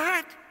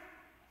 what?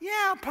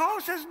 Yeah, Paul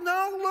says,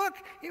 no, look,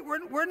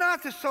 we're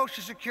not the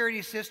Social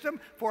Security system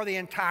for the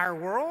entire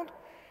world.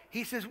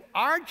 He says,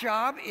 our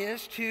job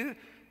is to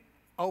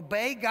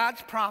obey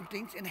God's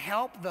promptings and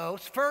help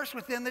those first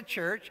within the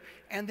church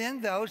and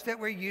then those that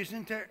we're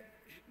using to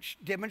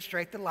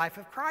demonstrate the life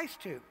of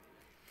Christ to. You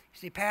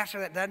see, Pastor,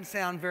 that doesn't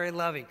sound very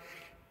loving.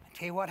 I'll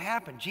tell you what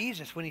happened.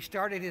 Jesus, when he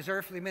started his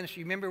earthly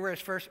ministry, you remember where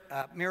his first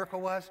miracle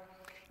was?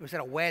 It was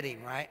at a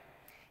wedding, right?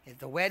 At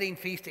the wedding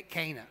feast at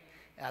Cana,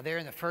 there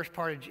in the first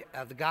part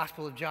of the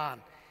Gospel of John.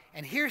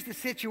 And here's the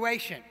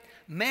situation.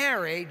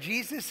 Mary,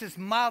 Jesus'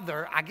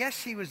 mother, I guess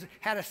she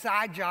had a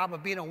side job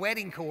of being a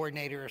wedding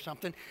coordinator or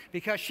something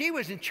because she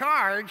was in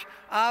charge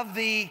of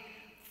the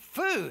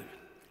food.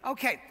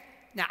 Okay,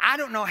 now I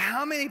don't know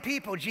how many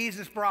people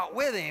Jesus brought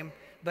with him,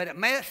 but it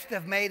must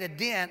have made a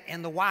dent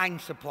in the wine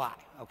supply,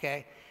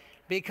 okay?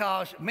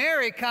 Because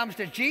Mary comes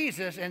to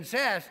Jesus and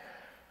says,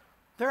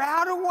 they're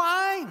out of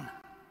wine.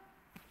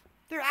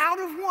 They're out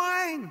of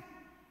wine.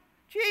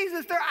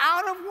 Jesus, they're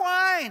out of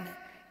wine.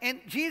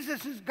 And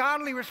Jesus'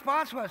 godly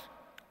response was,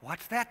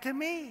 what's that to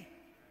me?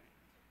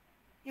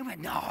 You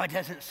went, no, it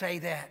doesn't say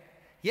that.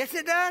 Yes,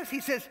 it does.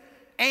 He says,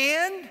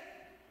 and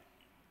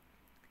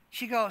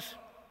she goes,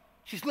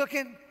 she's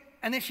looking,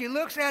 and then she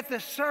looks at the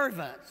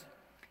servants.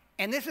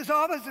 And this is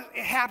all that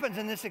happens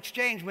in this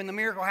exchange when the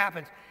miracle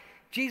happens.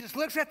 Jesus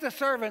looks at the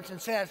servants and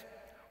says,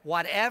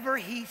 whatever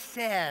he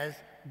says,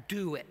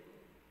 do it.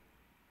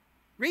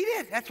 Read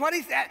it. That's what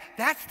he said.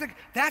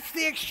 That's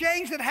the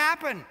exchange that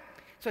happened.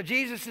 So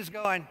Jesus is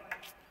going,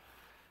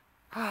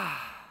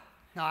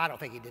 no, I don't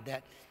think he did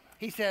that.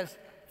 He says,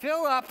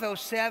 fill up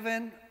those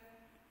 7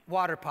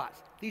 water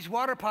pots. These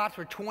water pots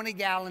were 20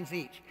 gallons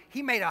each.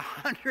 He made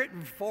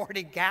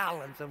 140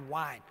 gallons of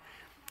wine.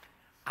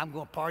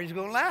 Party's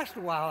going to last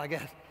a while, I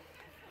guess.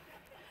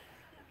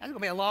 That's going to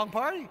be a long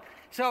party.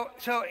 So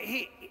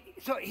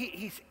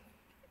he's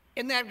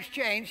in that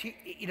exchange.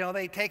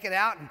 They take it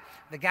out, and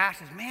the guy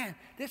says, "Man,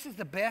 this is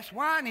the best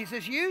wine." He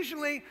says,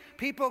 "Usually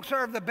people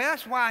serve the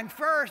best wine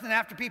first, and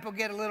after people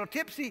get a little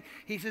tipsy,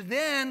 he says,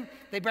 then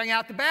they bring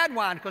out the bad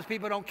wine because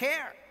people don't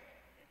care."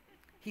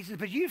 He says,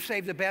 "But you've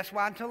saved the best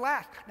wine till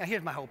last." Now,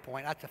 here's my whole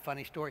point. That's a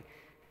funny story.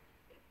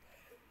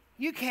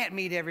 You can't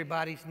meet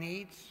everybody's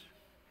needs,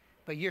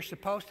 but you're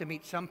supposed to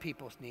meet some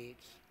people's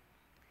needs.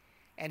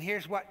 And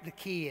here's what the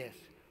key is.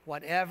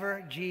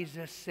 Whatever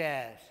Jesus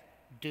says,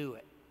 do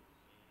it.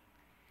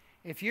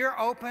 If you're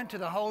open to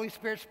the Holy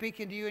Spirit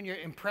speaking to you and your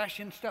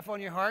impression stuff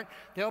on your heart,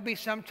 there'll be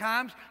some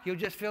times you'll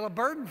just feel a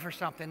burden for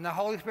something. The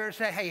Holy Spirit will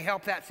say, hey,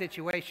 help that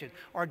situation,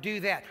 or do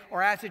that.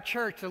 Or as a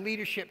church, the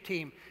leadership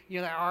team,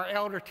 our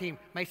elder team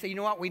may say, you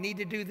know what, we need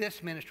to do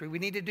this ministry. We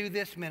need to do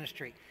this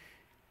ministry.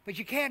 But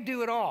you can't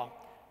do it all.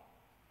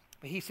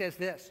 But he says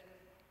this,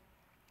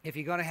 if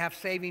you're going to have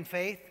saving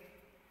faith,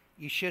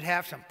 you should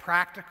have some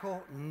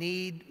practical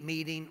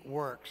need-meeting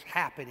works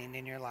happening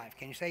in your life.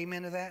 Can you say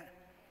amen to that?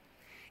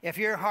 If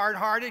you're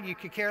hard-hearted, you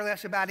could care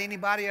less about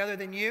anybody other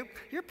than you,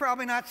 you're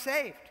probably not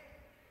saved.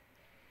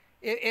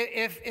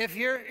 If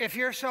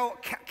you're so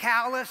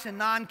callous and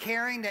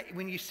non-caring that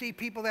when you see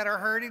people that are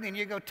hurting and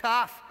you go,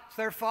 tough, it's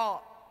their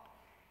fault,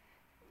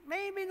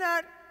 maybe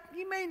not.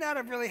 You may not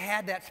have really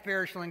had that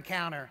spiritual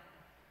encounter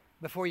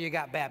before you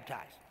got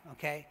baptized,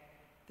 okay?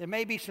 There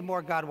may be some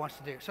more God wants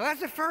to do. So that's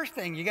the first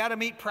thing. You got to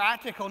meet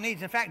practical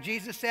needs. In fact,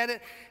 Jesus said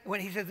it when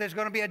he said there's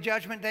going to be a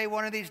judgment day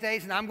one of these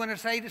days, and I'm going to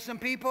say to some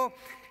people,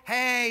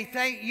 hey,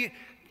 thank you.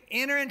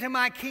 Enter into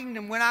my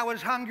kingdom. When I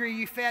was hungry,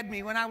 you fed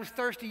me. When I was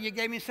thirsty, you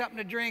gave me something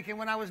to drink. And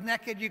when I was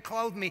naked, you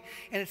clothed me.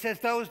 And it says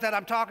those that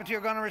I'm talking to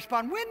are going to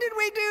respond, when did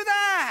we do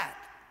that?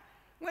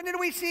 When did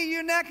we see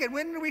you naked?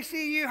 When did we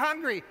see you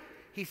hungry?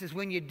 He says,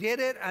 when you did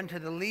it unto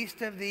the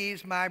least of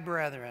these, my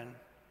brethren,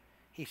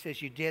 he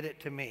says, you did it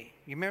to me.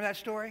 You remember that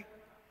story?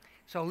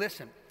 So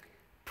listen,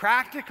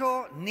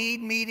 practical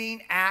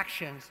need-meeting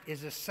actions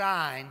is a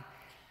sign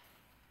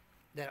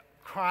that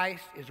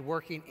Christ is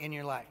working in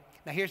your life.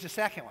 Now here's the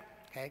second one,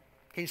 okay?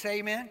 Can you say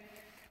amen?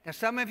 Now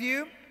some of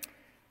you,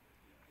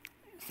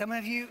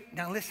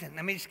 now listen,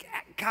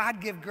 God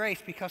give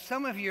grace, because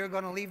some of you are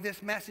going to leave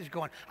this message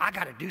going, I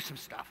got to do some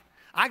stuff.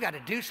 I got to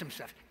do some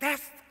stuff.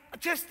 That's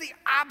just the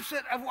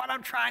opposite of what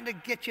I'm trying to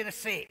get you to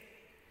see,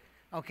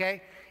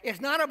 okay?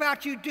 It's not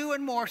about you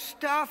doing more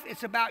stuff.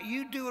 It's about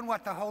you doing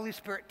what the Holy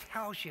Spirit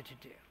tells you to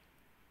do,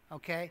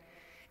 okay?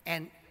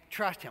 And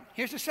trust him.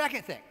 Here's the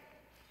second thing.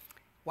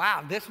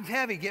 Wow, this one's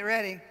heavy. Get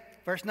ready.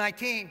 Verse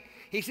 19.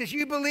 He says,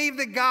 you believe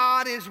that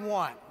God is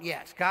one.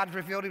 Yes, God's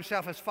revealed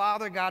himself as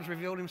Father. God's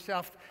revealed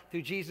himself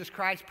through Jesus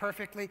Christ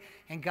perfectly.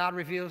 And God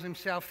reveals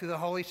himself through the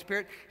Holy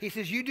Spirit. He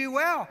says, you do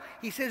well.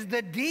 He says,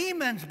 the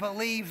demons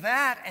believe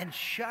that and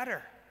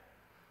shudder.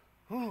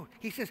 Ooh,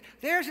 he says,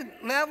 there's a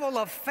level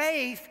of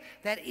faith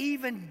that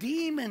even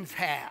demons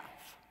have.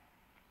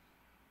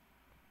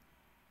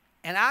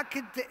 And I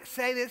could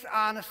say this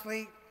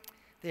honestly,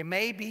 there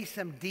may be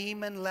some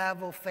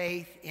demon-level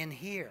faith in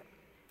here.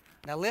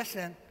 Now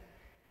listen,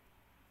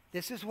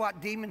 this is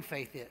what demon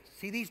faith is.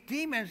 See, these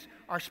demons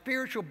are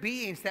spiritual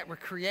beings that were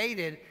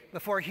created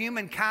before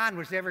humankind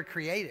was ever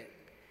created.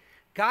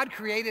 God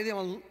created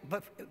them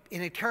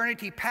in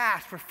eternity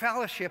past for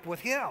fellowship with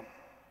him.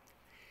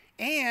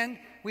 And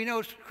we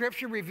know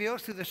Scripture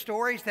reveals through the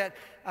stories that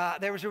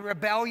there was a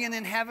rebellion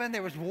in heaven,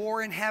 there was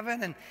war in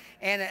heaven,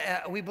 and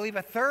we believe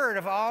a third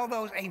of all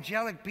those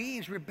angelic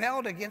beings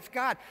rebelled against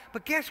God.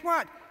 But guess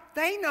what?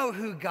 They know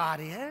who God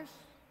is.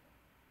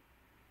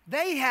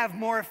 They have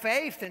more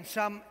faith than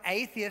some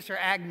atheists or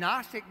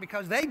agnostic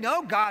because they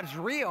know God's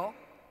real.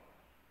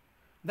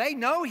 They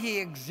know he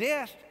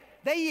exists.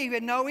 They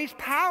even know he's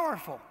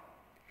powerful.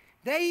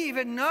 They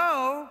even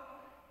know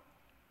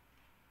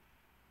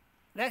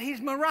that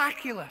he's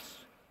miraculous.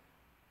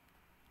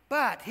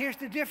 But here's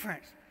the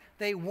difference.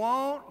 They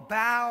won't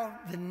bow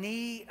the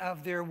knee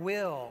of their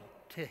will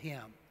to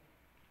him.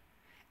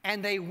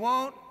 And they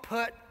won't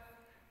put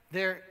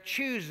their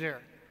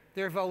chooser,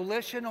 their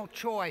volitional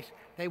choice,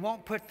 they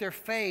won't put their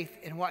faith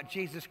in what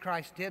Jesus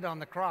Christ did on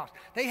the cross.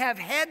 They have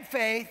head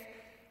faith,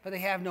 but they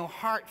have no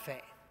heart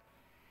faith.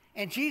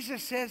 And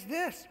Jesus says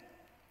this,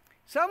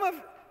 some of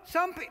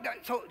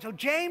So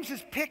James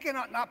is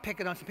not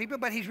picking on some people,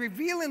 but he's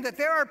revealing that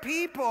there are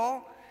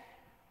people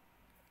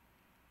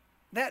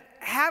that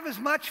have as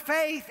much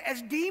faith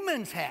as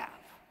demons have.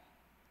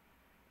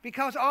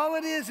 Because all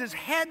it is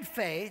head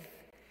faith.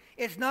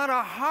 It's not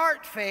a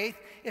heart faith.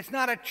 It's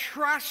not a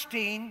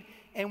trusting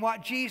in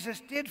what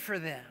Jesus did for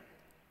them.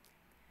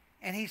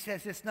 And he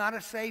says it's not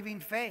a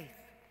saving faith.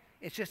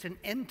 It's just an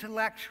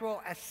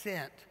intellectual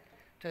assent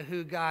to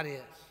who God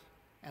is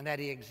and that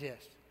he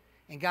exists.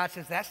 And God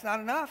says that's not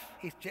enough.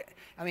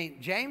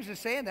 James is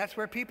saying that's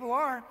where people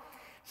are.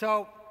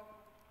 So,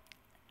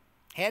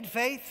 head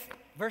faith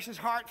versus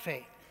heart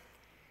faith.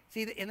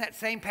 See, in that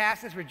same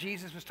passage where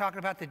Jesus was talking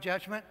about the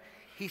judgment,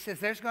 he says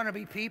there's going to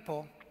be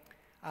people,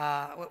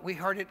 we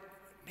heard it,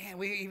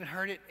 we even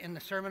heard it in the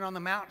Sermon on the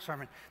Mount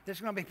sermon.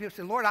 There's going to be people who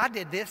say, Lord, I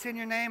did this in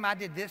your name, I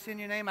did this in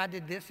your name, I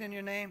did this in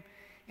your name.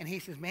 And he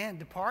says, man,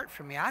 depart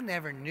from me, I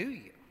never knew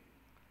you.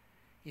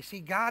 You see,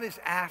 God is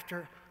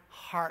after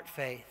heart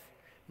faith,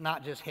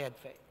 not just head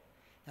faith.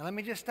 Now let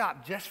me just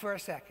stop just for a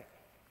second.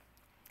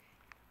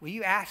 Will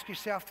you ask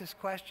yourself this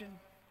question?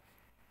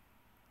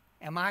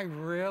 Am I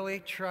really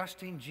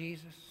trusting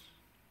Jesus?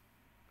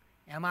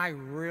 Am I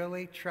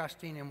really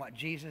trusting in what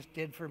Jesus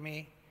did for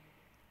me?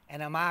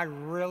 And am I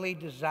really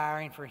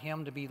desiring for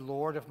him to be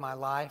Lord of my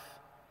life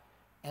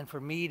and for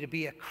me to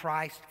be a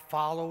Christ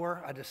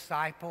follower, a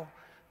disciple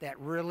that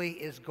really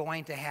is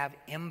going to have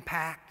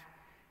impact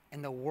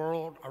in the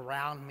world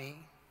around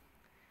me?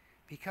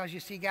 Because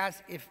you see,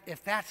 guys,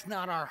 if that's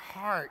not our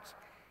hearts,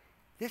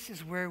 this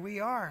is where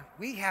we are.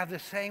 We have the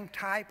same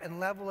type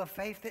and level of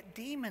faith that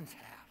demons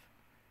have.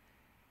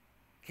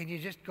 Can you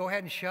just go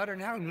ahead and shudder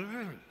now?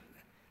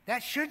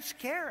 That should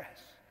scare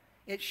us.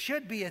 It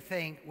should be a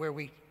thing where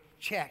we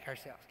check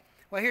ourselves.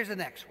 Well, here's the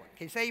next one.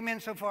 Can you say amen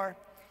so far?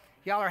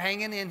 Y'all are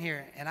hanging in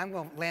here, and I'm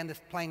going to land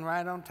this plane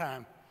right on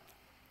time.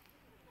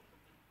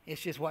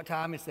 It's just what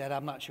time is that?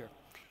 I'm not sure.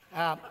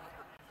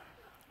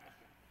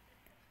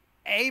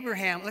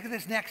 Abraham, look at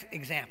this next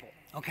example.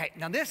 Okay,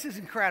 now this is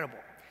incredible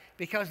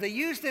because they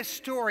use this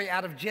story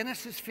out of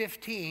Genesis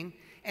 15,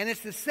 and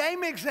it's the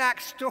same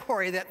exact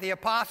story that the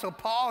Apostle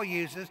Paul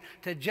uses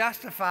to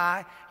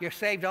justify you're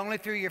saved only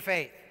through your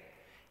faith.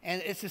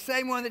 And it's the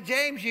same one that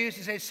James used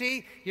to say,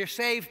 see, you're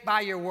saved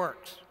by your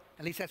works.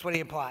 At least that's what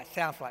he implies,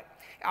 sounds like.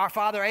 Our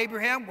father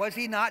Abraham, was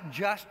he not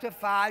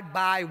justified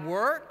by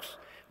works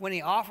when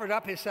he offered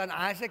up his son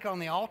Isaac on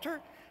the altar?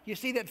 You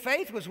see that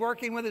faith was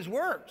working with his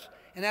works.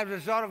 And as a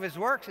result of his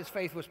works, his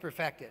faith was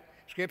perfected.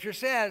 Scripture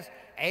says,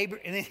 and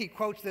then he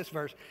quotes this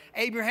verse,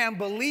 Abraham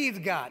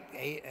believed God.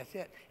 That's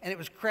it. And it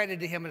was credited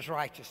to him as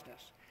righteousness.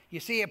 You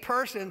see, a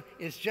person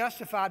is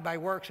justified by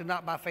works and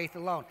not by faith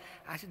alone.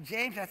 I said,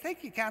 James, I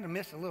think you kind of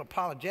missed a little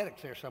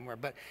apologetics there somewhere.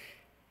 But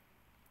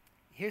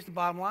here's the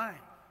bottom line.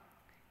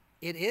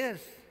 It is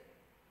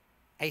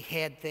a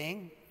head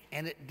thing,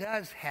 and it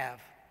does have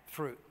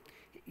fruit.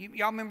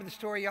 Y'all remember the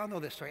story? Y'all know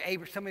this story.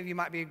 Some of you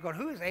might be going,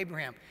 who is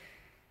Abraham?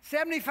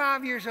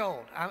 75 years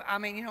old. I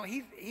mean, you know,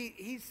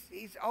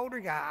 he's older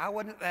guy. I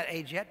wasn't that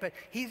age yet, but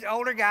he's an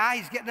older guy.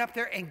 He's getting up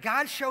there, and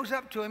God shows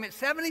up to him at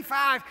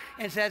 75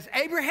 and says,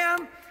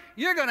 Abraham,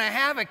 you're going to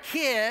have a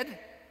kid,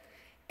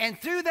 and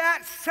through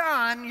that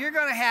son, you're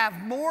going to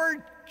have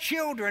more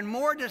children,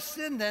 more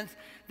descendants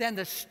than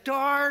the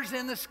stars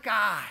in the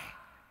sky.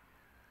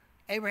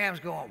 Abraham's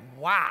going,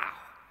 wow.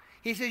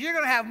 He says, you're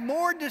going to have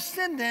more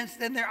descendants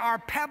than there are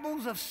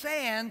pebbles of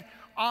sand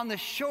on the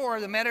shore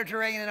of the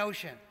Mediterranean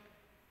Ocean.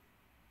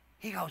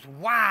 He goes,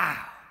 wow.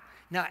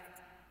 Now,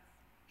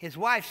 his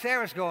wife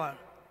Sarah's going,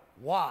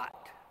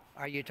 what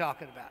are you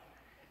talking about?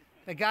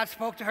 But God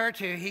spoke to her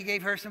too. He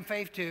gave her some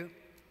faith too.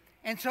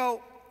 And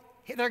so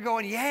they're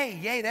going,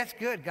 yay, that's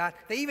good, God.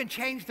 They even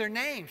changed their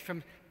names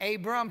from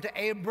Abram to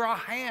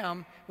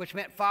Abraham, which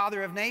meant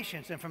father of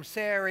nations, and from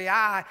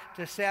Sarai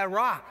to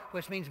Sarah,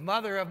 which means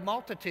mother of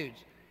multitudes.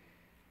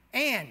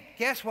 And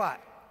guess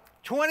what?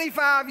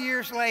 25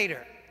 years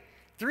later,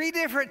 3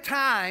 different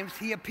times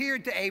he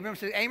appeared to Abram,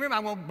 said, Abram,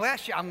 I'm going to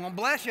bless you. I'm going to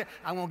bless you.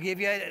 I'm going to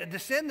give you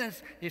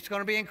descendants. It's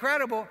going to be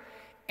incredible.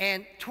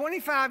 And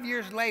 25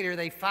 years later,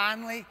 they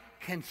finally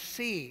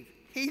conceive.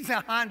 He's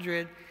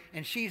 100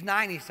 and she's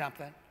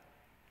 90-something.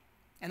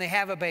 And they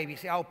have a baby. You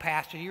say, oh,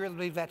 Pastor, you really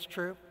believe that's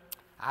true?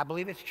 I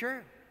believe it's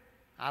true.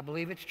 I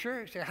believe it's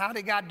true. So how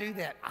did God do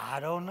that? I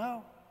don't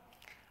know.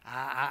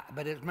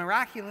 But it's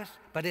miraculous.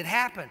 But it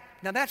happened.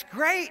 Now, that's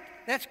great.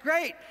 That's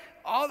great.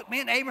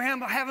 Abraham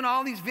having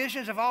all these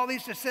visions of all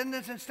these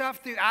descendants and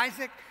stuff through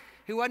Isaac,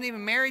 who wasn't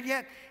even married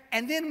yet.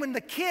 And then when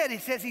the kid, he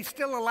says he's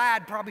still a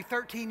lad, probably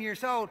 13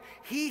 years old,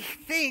 he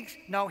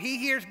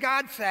hears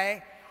God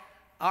say,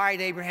 all right,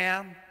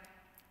 Abraham,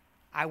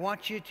 I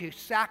want you to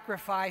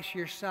sacrifice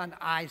your son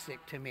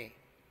Isaac to me.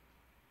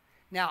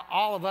 Now,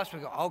 all of us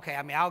would go, okay,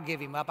 I'll give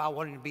him up. I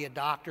want him to be a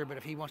doctor, but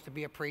if he wants to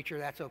be a preacher,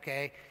 that's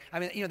okay.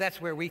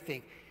 That's where we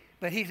think.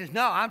 But he says,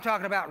 no, I'm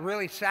talking about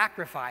really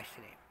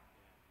sacrificing him.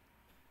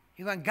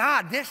 He's going,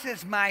 God, this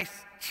is my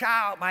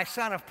child, my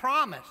son of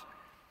promise.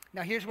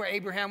 Now, here's where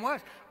Abraham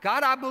was.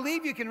 God, I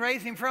believe you can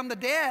raise him from the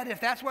dead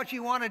if that's what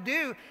you want to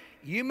do.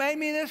 you made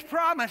me this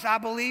promise. I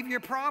believe your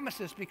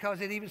promises,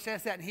 because it even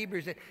says that in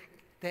Hebrews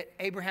that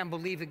Abraham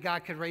believed that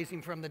God could raise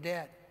him from the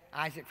dead,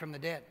 Isaac from the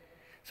dead.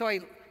 So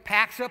he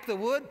packs up the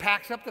wood,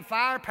 packs up the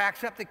fire,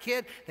 packs up the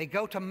kid. They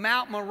go to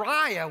Mount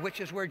Moriah, which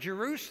is where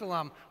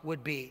Jerusalem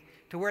would be,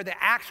 to where the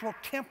actual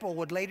temple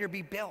would later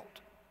be built.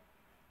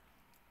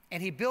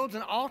 And he builds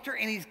an altar,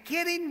 and he's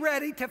getting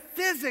ready to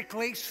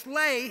physically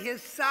slay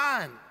his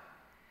son.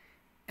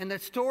 And the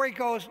story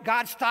goes,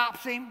 God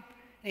stops him, and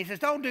he says,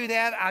 don't do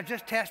that. I'm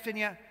just testing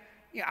you.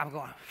 I'm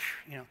going,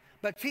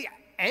 But see,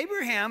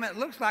 Abraham, it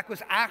looks like,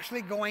 was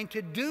actually going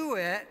to do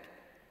it.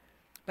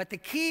 But the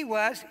key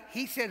was,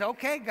 he said,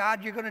 okay,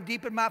 God, you're going to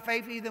deepen my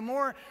faith even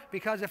more,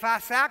 because if I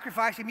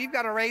sacrifice him, you've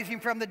got to raise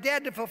him from the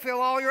dead to fulfill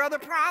all your other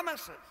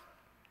promises.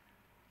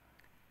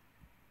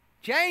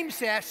 James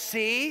says,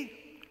 see,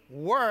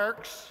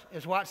 works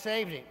is what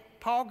saved him.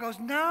 Paul goes,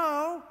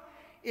 no,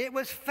 it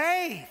was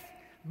faith.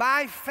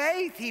 By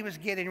faith, he was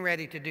getting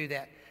ready to do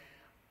that.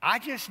 I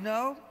just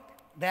know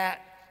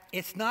that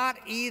it's not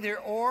either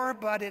or,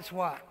 but it's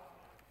what?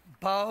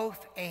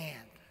 Both and.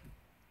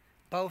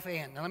 Both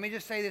and. Now, let me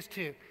just say this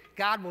too.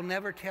 God will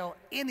never tell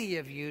any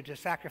of you to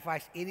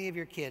sacrifice any of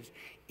your kids,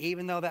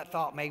 even though that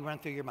thought may run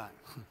through your mind.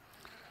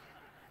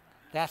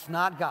 That's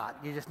not God.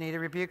 You just need to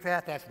rebuke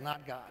that. That's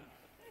not God.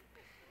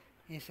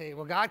 You say,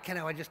 well, God, can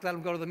I just let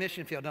them go to the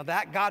mission field? No,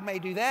 that God may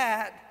do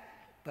that,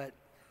 but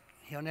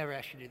he'll never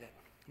ask you to do that.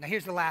 Now,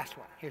 here's the last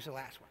one. Here's the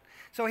last one.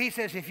 So he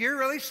says, if you're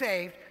really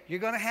saved, you're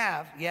going to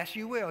have, yes,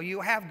 you will.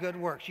 You'll have good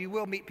works. You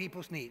will meet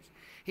people's needs.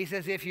 He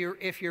says, if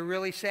you're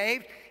really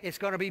saved, it's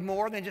going to be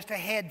more than just a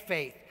head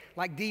faith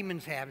like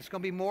demons have. It's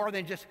going to be more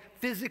than just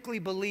physically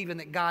believing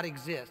that God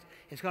exists.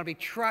 It's going to be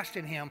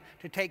trusting him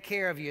to take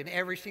care of you in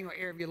every single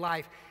area of your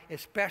life,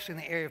 especially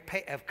in the area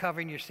of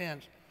covering your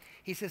sins.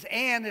 He says,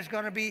 and there's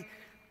going to be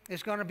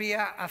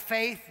a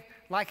faith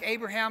like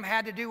Abraham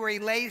had to do, where he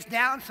lays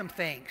down some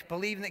things,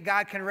 believing that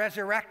God can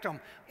resurrect them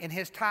in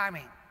his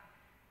timing.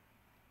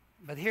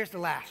 But here's the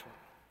last one.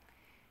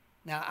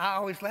 Now, I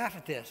always laugh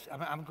at this.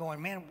 I'm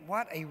going, man,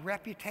 what a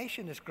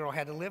reputation this girl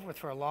had to live with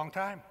for a long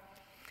time.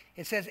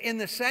 It says, in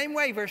the same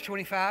way, verse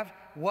 25,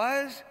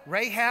 was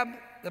Rahab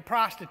the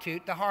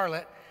prostitute, the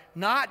harlot,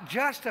 not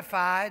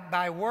justified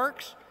by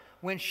works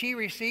when she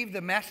received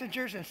the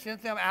messengers and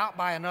sent them out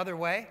by another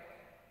way?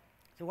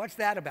 So what's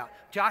that about?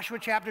 Joshua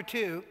chapter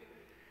 2,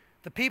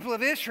 the people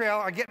of Israel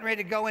are getting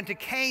ready to go into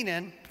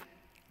Canaan,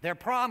 their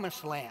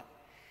promised land.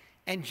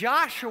 And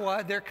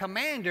Joshua, their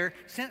commander,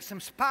 sent some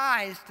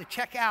spies to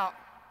check out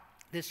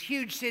this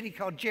huge city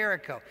called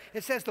Jericho.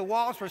 It says the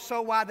walls were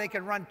so wide they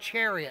could run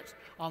chariots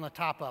on the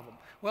top of them.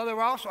 Well, there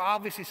were also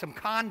obviously some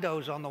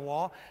condos on the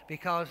wall,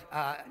 because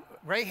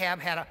Rahab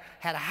had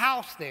a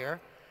house there.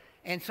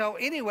 And so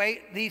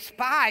anyway, these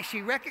spies,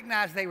 she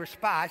recognized they were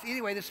spies.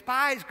 Anyway, the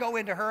spies go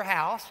into her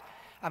house,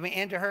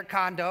 into her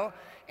condo.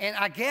 And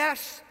I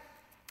guess,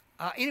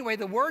 anyway,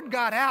 the word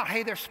got out,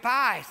 hey, they're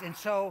spies. And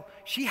so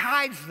she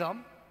hides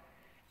them.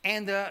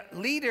 And the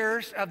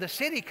leaders of the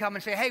city come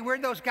and say, hey,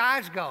 where'd those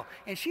guys go?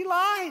 And she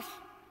lies.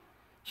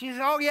 She says,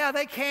 oh, yeah,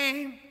 they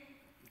came.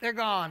 They're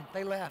gone.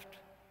 They left.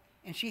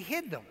 And she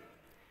hid them.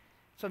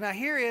 So now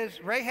here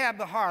is Rahab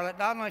the harlot.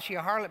 Not only is she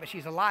a harlot, but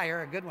she's a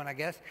liar, a good one, I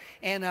guess.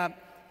 And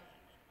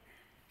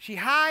she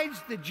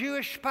hides the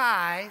Jewish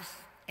spies,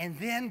 and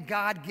then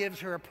God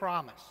gives her a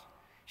promise.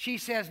 She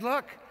says,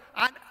 look,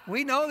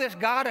 we know this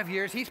God of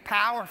yours. He's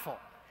powerful.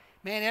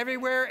 Man,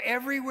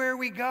 everywhere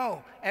we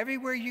go,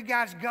 everywhere you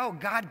guys go,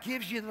 God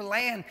gives you the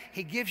land.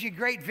 He gives you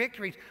great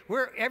victories.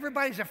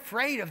 Everybody's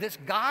afraid of this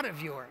God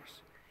of yours.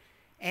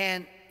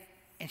 And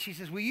she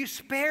says, will you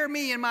spare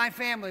me and my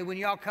family when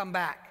y'all come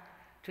back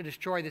to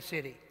destroy the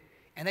city?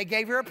 And they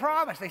gave her a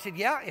promise. They said,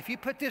 yeah, if you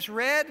put this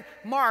red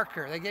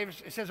marker,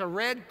 it says a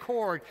red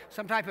cord,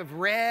 some type of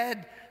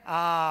red,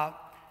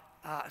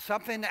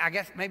 something, I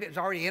guess maybe it was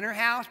already in her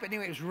house, but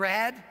anyway, it was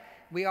red.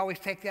 We always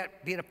take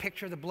that, being a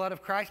picture of the blood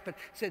of Christ, but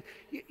said,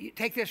 you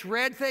take this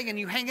red thing and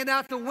you hang it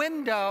out the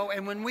window,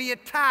 and when we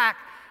attack,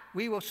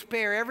 we will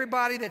spare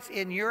everybody that's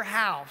in your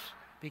house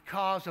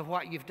because of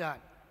what you've done.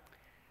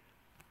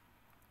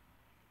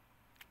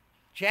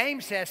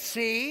 James says,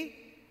 see,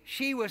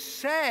 she was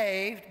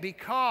saved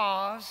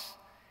because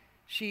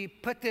she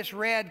put this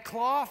red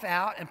cloth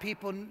out and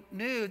people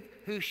knew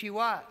who she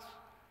was.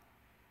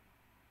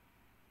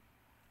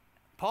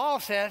 Paul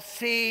says,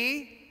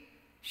 see,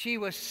 she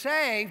was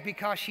saved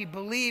because she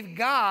believed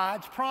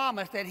God's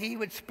promise that he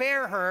would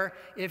spare her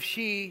if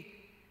she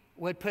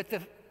would put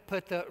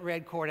the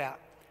red cord out.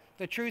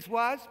 The truth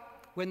was,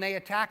 when they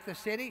attacked the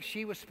city,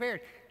 she was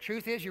spared.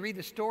 Truth is, you read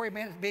the story,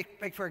 man, it's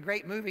big for a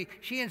great movie.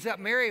 She ends up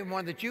marrying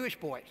one of the Jewish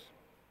boys.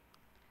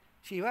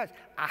 She was.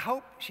 I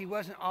hope she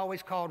wasn't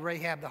always called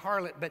Rahab the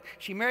harlot, but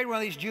she married one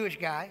of these Jewish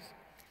guys.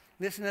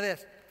 Listen to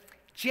this.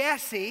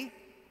 Jesse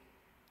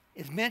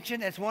is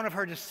mentioned as one of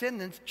her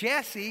descendants.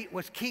 Jesse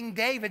was King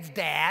David's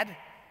dad.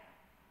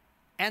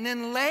 And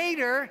then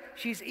later,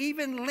 she's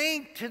even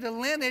linked to the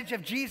lineage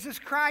of Jesus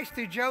Christ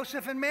through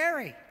Joseph and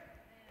Mary.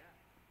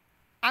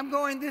 I'm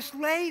going, this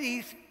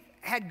lady's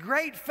had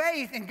great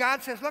faith, and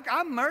God says, look,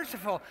 I'm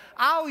merciful.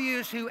 I'll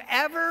use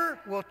whoever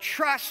will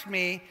trust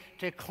me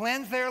to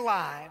cleanse their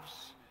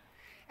lives,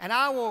 and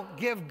I will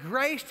give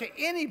grace to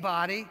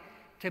anybody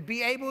to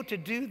be able to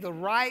do the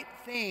right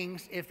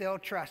things if they'll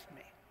trust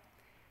me.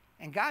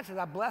 And God says,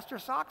 I blessed her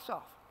socks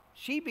off.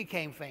 She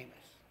became famous.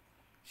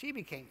 She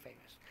became famous.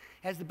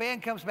 As the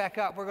band comes back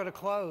up, we're going to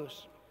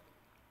close.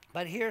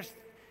 But here's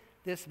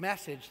this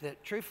message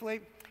that,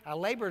 truthfully, I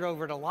labored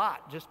over it a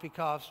lot just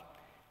because,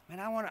 man,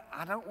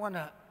 I don't want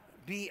to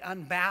be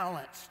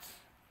unbalanced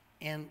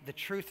in the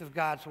truth of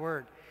God's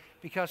word.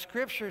 Because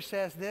Scripture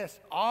says this,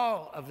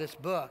 all of this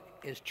book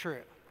is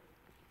true.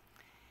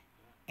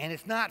 And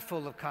it's not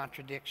full of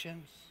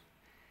contradictions.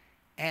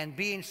 And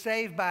being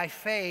saved by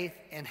faith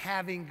and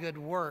having good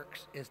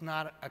works is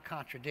not a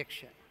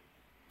contradiction.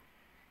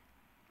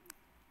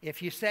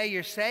 If you say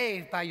you're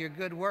saved by your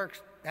good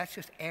works, that's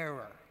just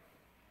error.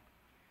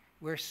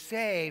 We're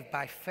saved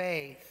by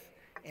faith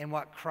in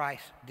what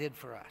Christ did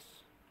for us.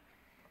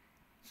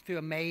 It's through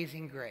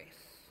amazing grace.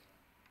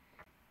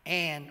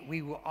 And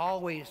we will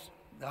always,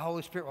 the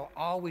Holy Spirit will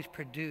always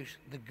produce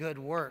the good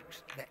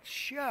works that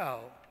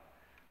show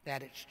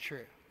that it's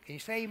true. Can you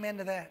say amen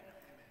to that?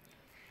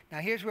 Now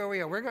here's where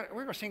we are. We're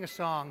going to sing a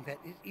song that,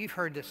 you've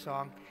heard this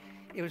song.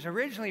 It was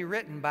originally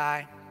written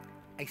by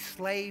a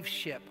slave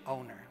ship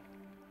owner.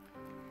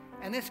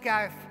 And this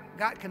guy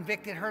got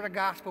convicted, heard a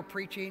gospel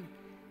preaching,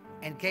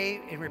 and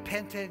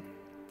repented,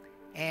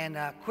 and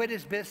quit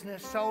his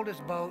business, sold his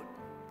boat,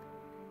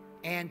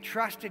 and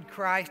trusted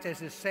Christ as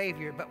his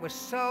Savior, but was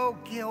so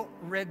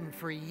guilt-ridden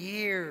for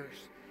years.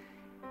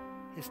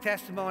 His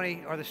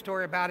testimony, or the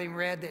story about him,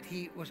 read that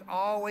he was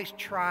always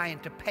trying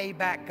to pay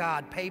back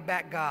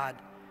God,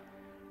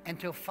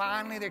 until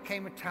finally there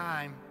came a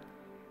time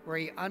where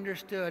he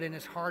understood in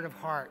his heart of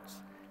hearts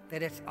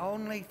that it's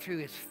only through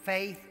his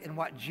faith in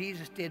what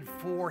Jesus did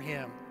for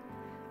him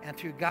and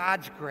through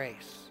God's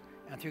grace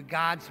and through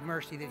God's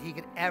mercy that he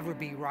could ever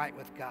be right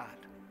with God.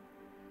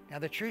 Now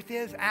the truth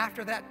is,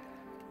 after that,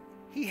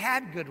 he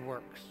had good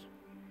works.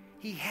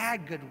 He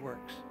had good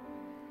works.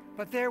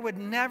 But there would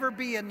never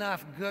be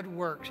enough good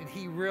works, and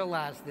he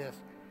realized this,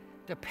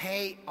 to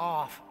pay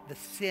off the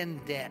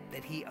sin debt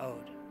that he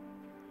owed.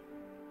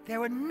 There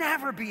would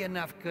never be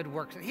enough good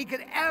works that he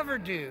could ever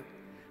do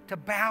to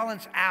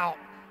balance out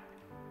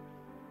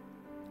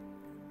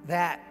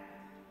that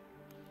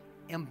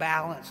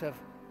imbalance of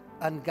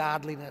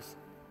ungodliness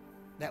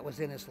that was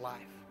in his life.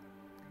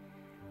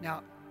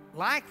 Now,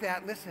 like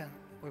that, listen,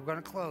 we're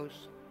going to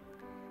close.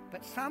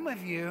 But some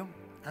of you,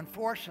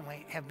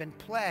 unfortunately, have been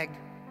plagued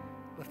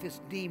with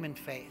this demon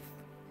faith.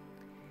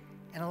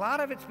 And a lot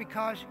of it's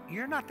because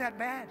you're not that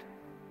bad.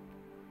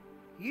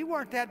 You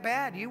weren't that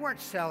bad. You weren't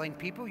selling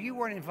people. You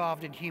weren't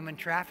involved in human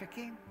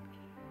trafficking.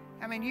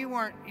 I mean, you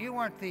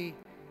weren't the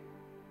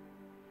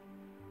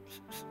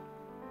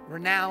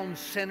renowned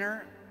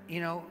sinner,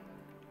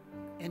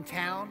 in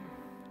town.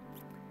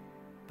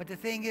 But the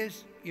thing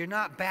is, you're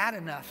not bad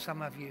enough,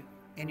 some of you,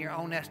 in your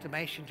own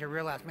estimation, to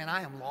realize, man,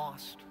 I am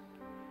lost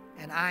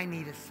and I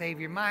need a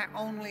Savior. My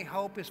only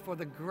hope is for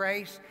the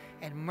grace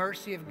and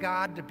mercy of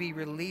God to be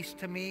released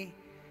to me,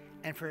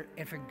 and for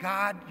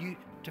God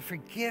to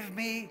forgive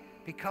me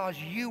because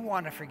you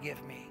want to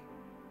forgive me.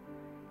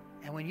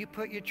 And when you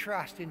put your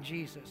trust in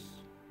Jesus,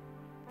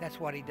 that's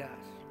what he does.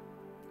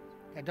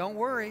 Now don't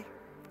worry.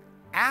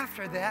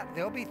 After that,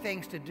 there'll be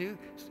things to do.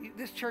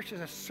 This church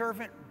is a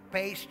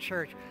servant-based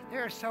church.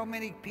 There are so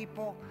many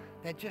people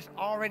that just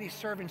already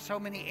serve in so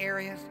many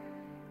areas,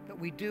 but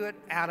we do it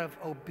out of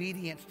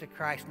obedience to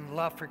Christ and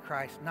love for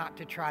Christ, not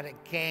to try to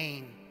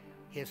gain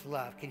his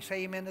love. Can you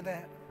say amen to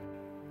that?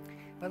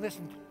 But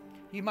listen,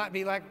 you might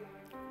be like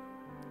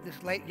this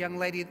young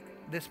lady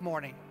this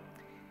morning,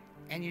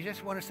 and you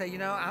just want to say,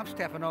 I'm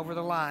stepping over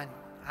the line.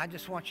 I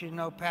just want you to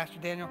know, Pastor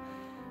Daniel,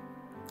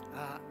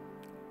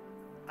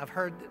 I've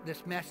heard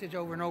this message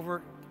over and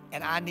over,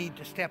 and I need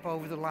to step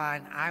over the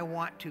line. I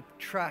want to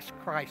trust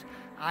Christ.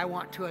 I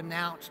want to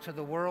announce to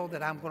the world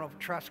that I'm going to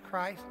trust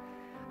Christ.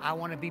 I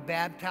want to be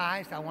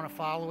baptized. I want to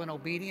follow in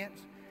obedience.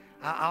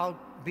 I'll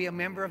be a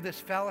member of this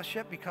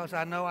fellowship because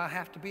I know I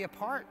have to be a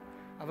part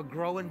of a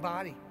growing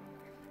body.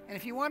 And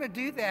if you want to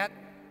do that,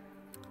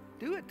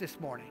 do it this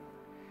morning.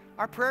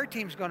 Our prayer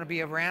team's going to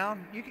be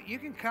around. You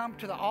can come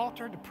to the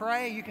altar to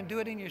pray. You can do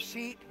it in your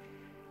seat,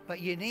 but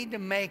you need to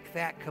make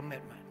that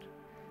commitment.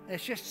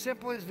 It's just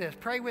simple as this.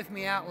 Pray with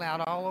me out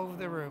loud all over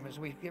the room as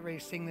we get ready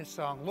to sing this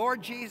song.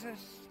 Lord Jesus,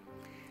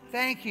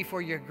 thank you for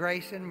your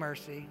grace and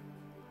mercy.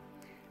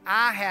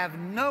 I have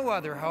no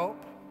other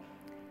hope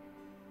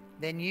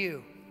than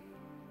you.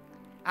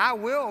 I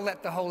will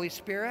let the Holy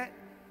Spirit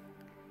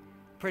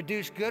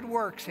produce good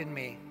works in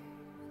me.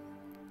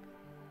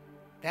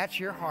 That's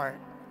your heart,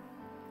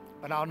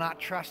 but I'll not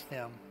trust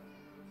them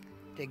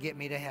to get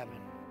me to heaven.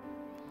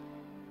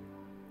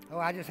 Oh,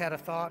 I just had a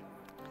thought.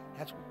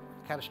 That's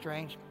kind of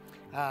strange.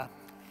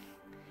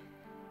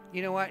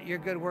 You know what? Your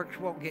good works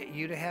won't get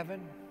you to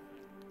heaven,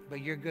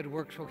 but your good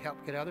works will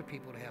help get other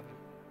people to heaven.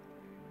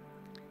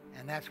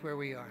 And that's where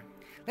we are.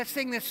 Let's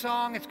sing this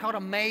song. It's called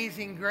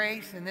Amazing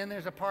Grace. And then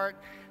there's a part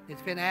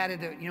that's been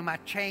added that, my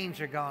chains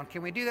are gone.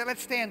 Can we do that?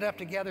 Let's stand up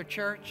together,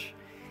 church.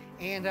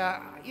 And,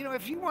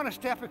 if you want to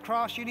step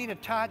across, you need a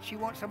touch, you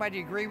want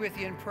somebody to agree with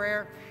you in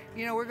prayer,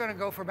 we're going to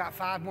go for about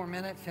 5 more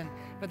minutes.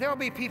 But there will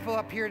be people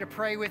up here to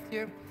pray with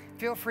you.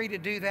 Feel free to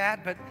do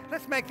that. But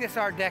let's make this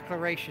our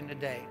declaration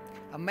today.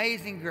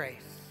 Amazing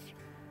grace.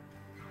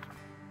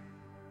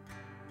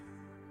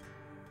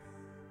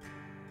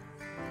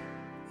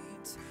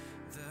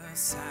 The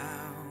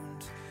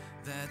sound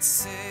that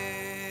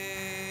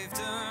saved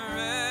a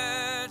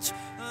wretch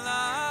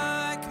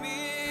like me.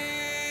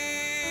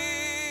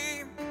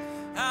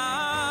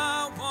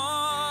 I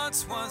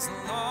once was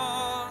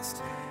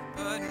lost,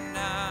 but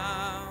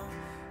now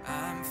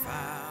I'm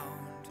found.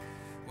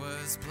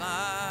 Was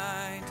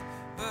blind,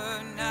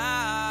 but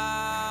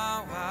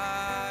now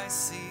I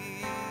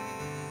see.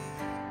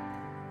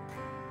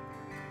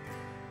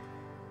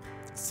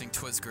 Sing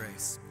 'Twas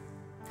Grace.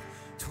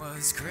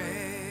 'Twas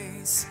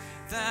grace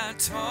that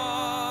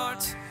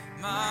taught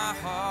my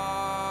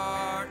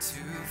heart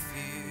to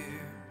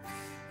fear,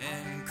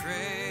 and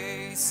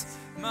grace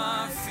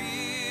my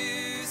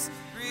fears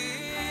relieved.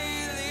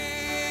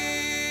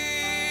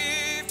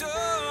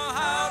 Oh,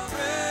 how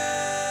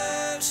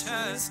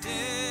precious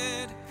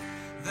did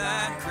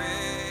that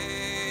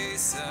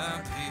grace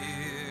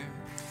appear,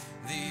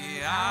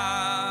 the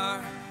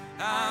hour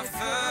I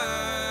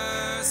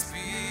first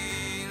believed.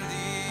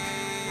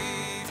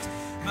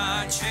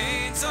 My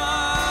chains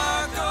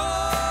are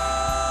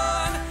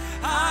gone,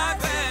 I've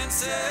been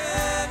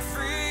set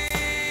free.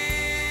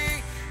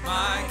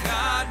 My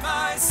God,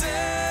 my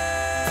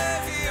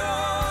Savior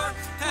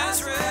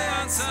has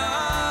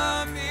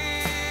ransomed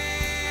me.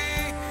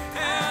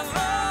 And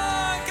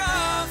like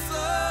a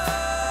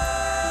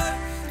flood,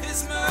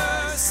 His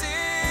mercy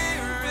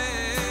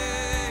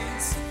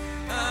reigns.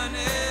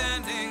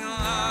 Unending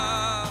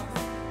love,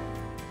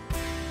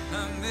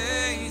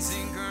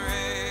 amazing grace.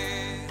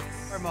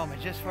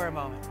 Just for a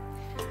moment.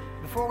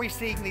 Before we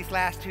sing these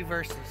last 2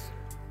 verses,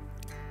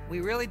 we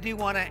really do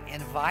want to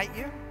invite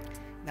you.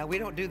 Now, we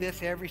don't do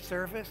this every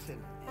service,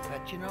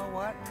 but you know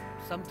what?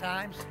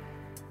 Sometimes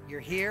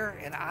you're here,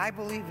 and I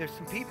believe there's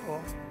some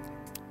people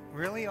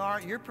really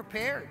you're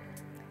prepared.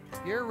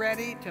 You're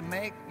ready to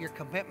make your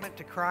commitment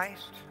to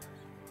Christ,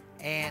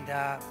 and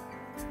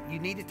you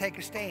need to take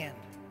a stand.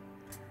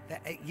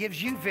 It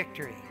gives you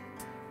victory.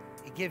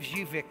 It gives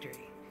you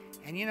victory.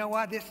 And you know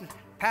what? This is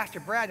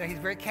Pastor Brad. He's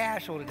very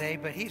casual today,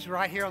 but he's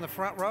right here on the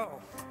front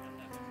row.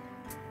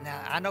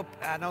 Now, I know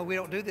we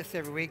don't do this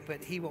every week,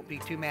 but he won't be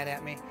too mad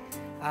at me.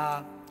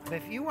 But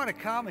if you want to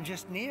come and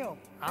just kneel,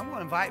 I'm going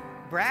to invite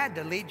Brad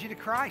to lead you to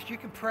Christ. You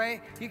can pray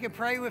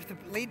with the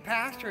lead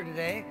pastor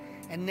today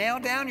and nail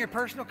down your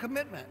personal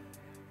commitment.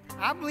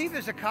 I believe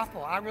there's a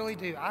couple. I really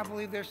do. I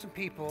believe there's some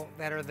people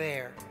that are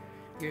there.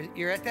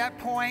 You're at that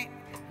point.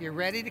 You're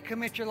ready to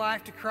commit your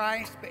life to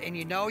Christ, and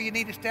you know you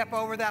need to step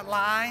over that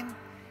line,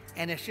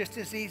 and it's just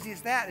as easy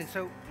as that. And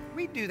so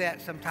we do that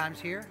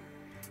sometimes here.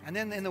 And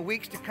then in the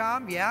weeks to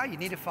come, you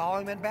need to follow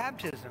Him in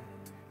baptism,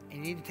 and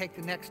you need to take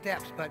the next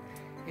steps. But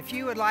if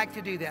you would like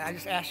to do that, I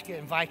just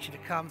invite you to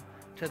come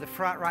to the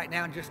front right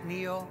now and just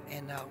kneel,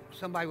 and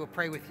somebody will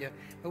pray with you.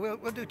 But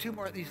we'll do 2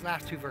 more of these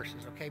last 2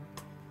 verses, okay?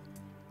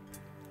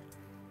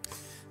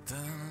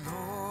 The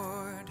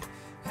Lord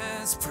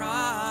has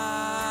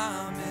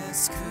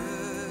promised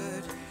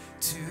good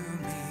to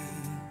me.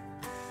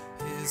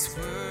 His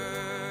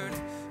word,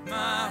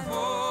 my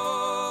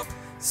hope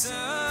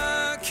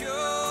secures.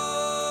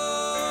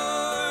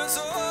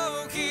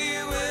 Oh, He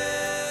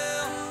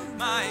will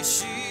my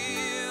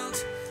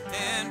shield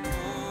and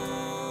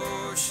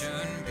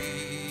portion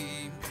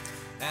be,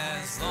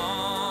 as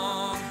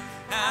long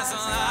as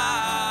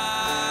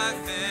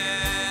life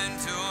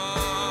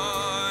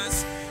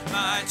endures.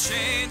 My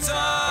chains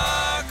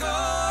are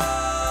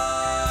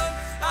gone,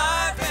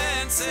 I've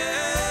been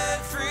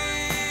set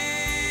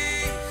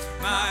free.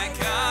 My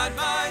God,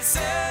 my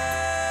Savior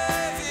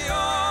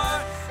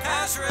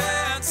has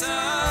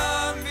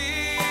ransomed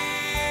me.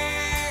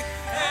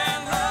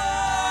 And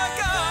like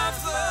a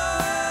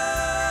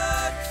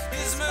flood,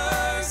 His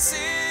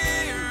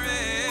mercy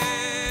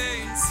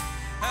reigns.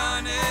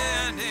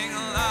 Unending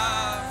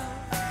love,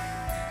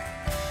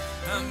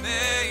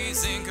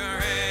 amazing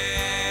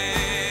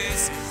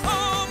grace.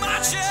 Oh, my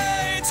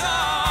chains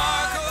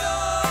are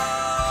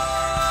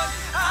gone,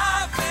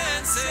 I've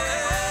been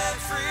set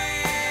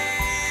free.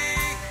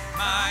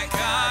 My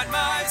God,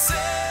 my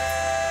Savior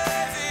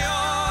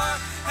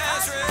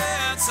has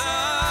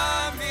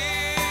ransomed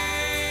me.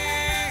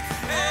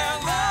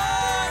 And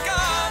like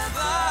a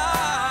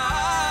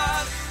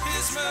flood,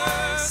 His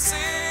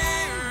mercy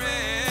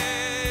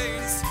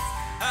reigns.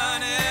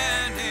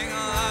 Unending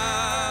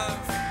love,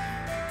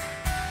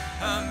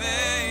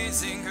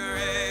 amazing grace.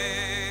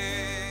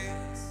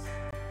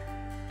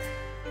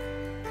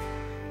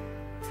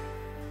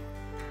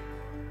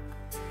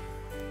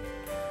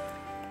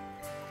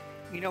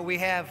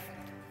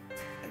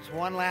 There's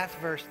one last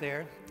verse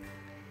there.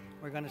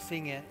 We're going to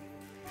sing it.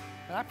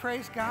 But I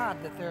praise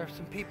God that there are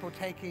some people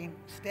taking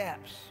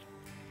steps.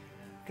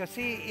 Because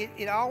see,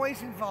 it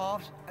always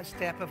involves a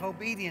step of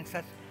obedience.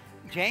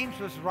 James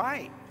was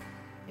right.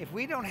 If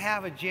we don't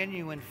have a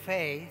genuine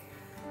faith,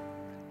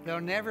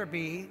 there'll never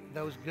be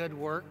those good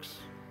works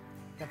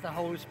that the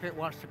Holy Spirit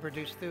wants to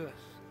produce through us.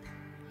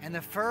 And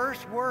the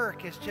first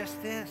work is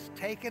just this,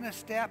 taking a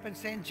step and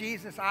saying,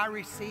 Jesus, I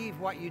receive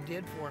what you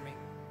did for me.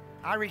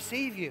 I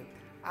receive you.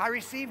 I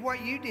receive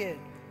what you did.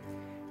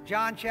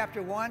 John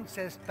chapter 1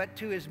 says, but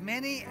to as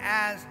many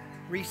as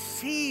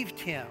received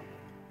him,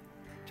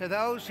 to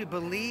those who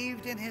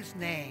believed in his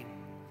name,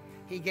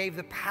 he gave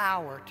the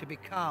power to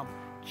become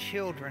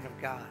children of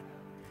God.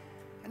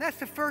 And that's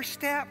the first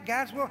step,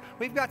 guys.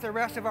 We've got the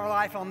rest of our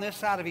life on this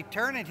side of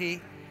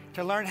eternity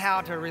to learn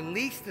how to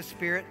release the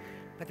Spirit,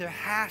 but there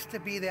has to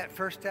be that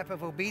first step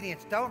of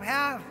obedience. Don't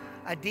have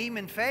a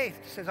demon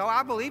faith that says, oh,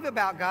 I believe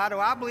about God, oh,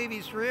 I believe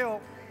he's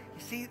real.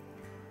 You see,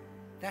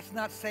 that's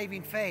not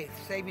saving faith.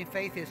 Saving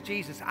faith is,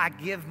 Jesus, I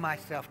give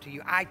myself to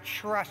you. I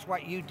trust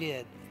what you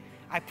did.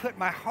 I put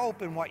my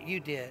hope in what you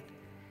did.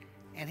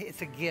 And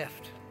it's a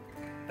gift.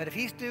 But if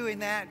he's doing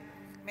that,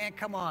 man,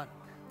 come on.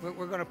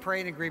 We're going to pray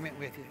in agreement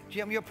with you.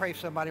 Jim, you'll pray for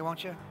somebody,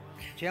 won't you?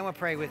 Jim will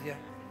pray with you.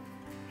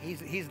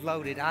 He's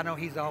loaded. I know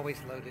he's always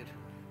loaded.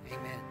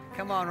 Amen.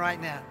 Come on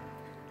right now.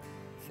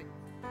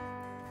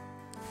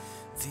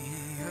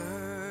 The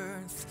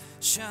earth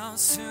shall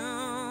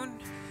soon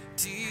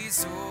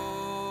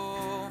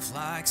dissolve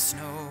like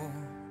snow.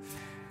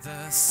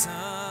 The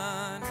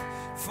sun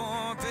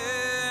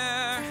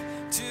forbear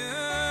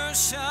to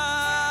shine,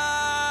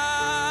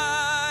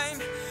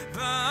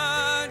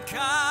 but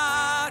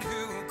God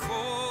who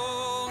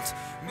called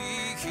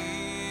me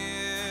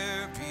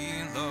here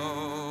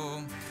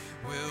below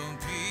will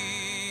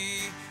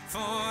be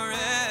forever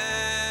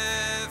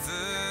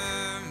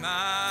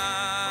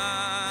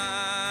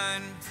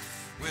mine,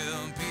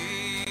 will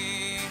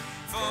be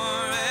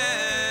forever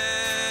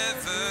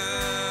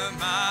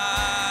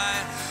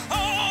mine.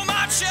 Oh,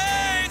 my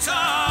chains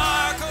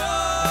are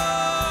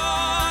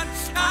gone,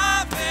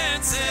 I've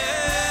been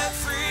set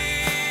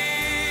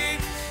free.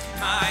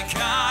 My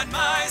God,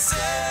 my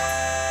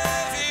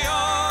Savior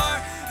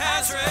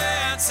has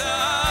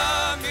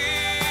ransomed me.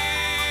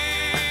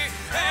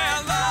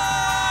 And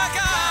like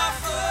a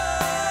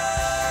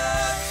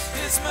flood,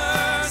 his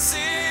mercy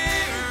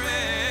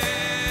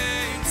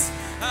reigns,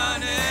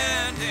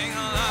 unending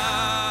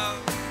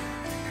love,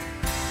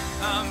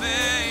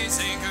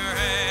 amazing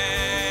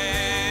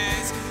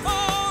grace.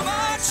 Oh,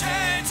 my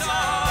chains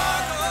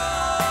are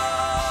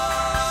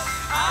gone,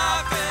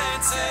 I've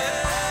been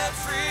set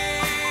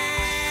free.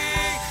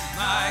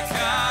 My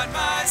God,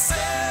 my Savior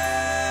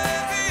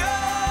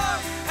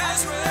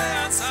has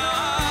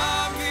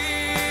ransomed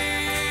me.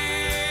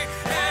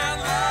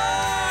 And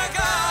like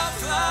a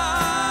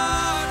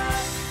flood,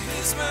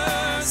 his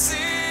mercy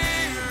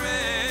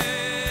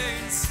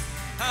reigns,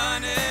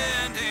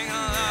 unending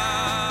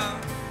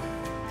love,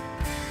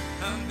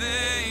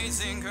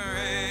 amazing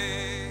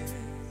grace.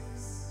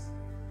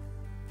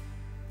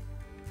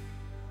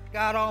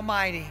 God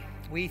Almighty,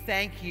 we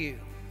thank you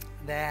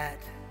that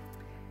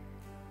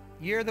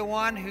you're the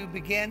one who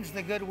begins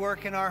the good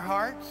work in our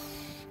hearts,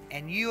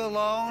 and you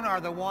alone are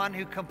the one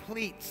who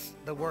completes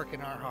the work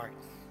in our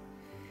hearts.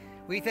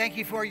 We thank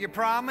you for your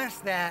promise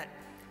that,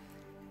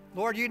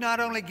 Lord, you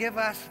not only give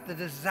us the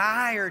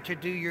desire to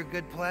do your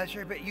good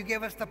pleasure, but you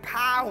give us the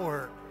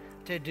power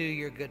to do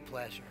your good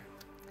pleasure.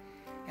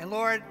 And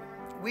Lord,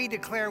 we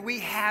declare we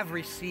have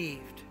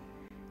received,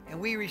 and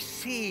we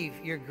receive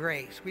your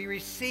grace. We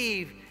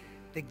receive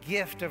the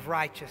gift of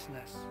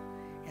righteousness.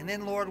 And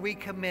then, Lord, we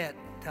commit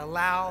to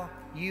allow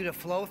you to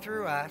flow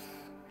through us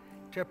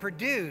to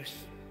produce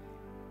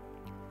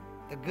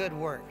the good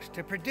works,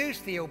 to produce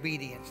the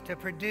obedience, to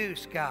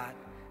produce, God,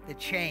 the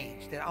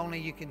change that only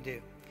you can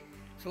do.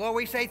 So, Lord,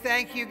 we say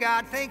thank you,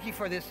 God. Thank you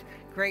for this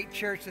great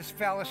church, this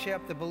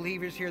fellowship, the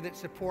believers here that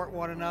support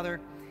one another.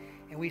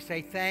 And we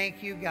say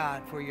thank you,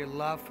 God, for your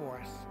love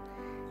for us.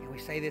 And we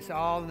say this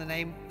all in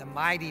the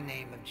mighty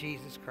name of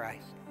Jesus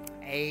Christ.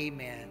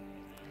 Amen.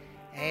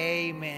 Amen.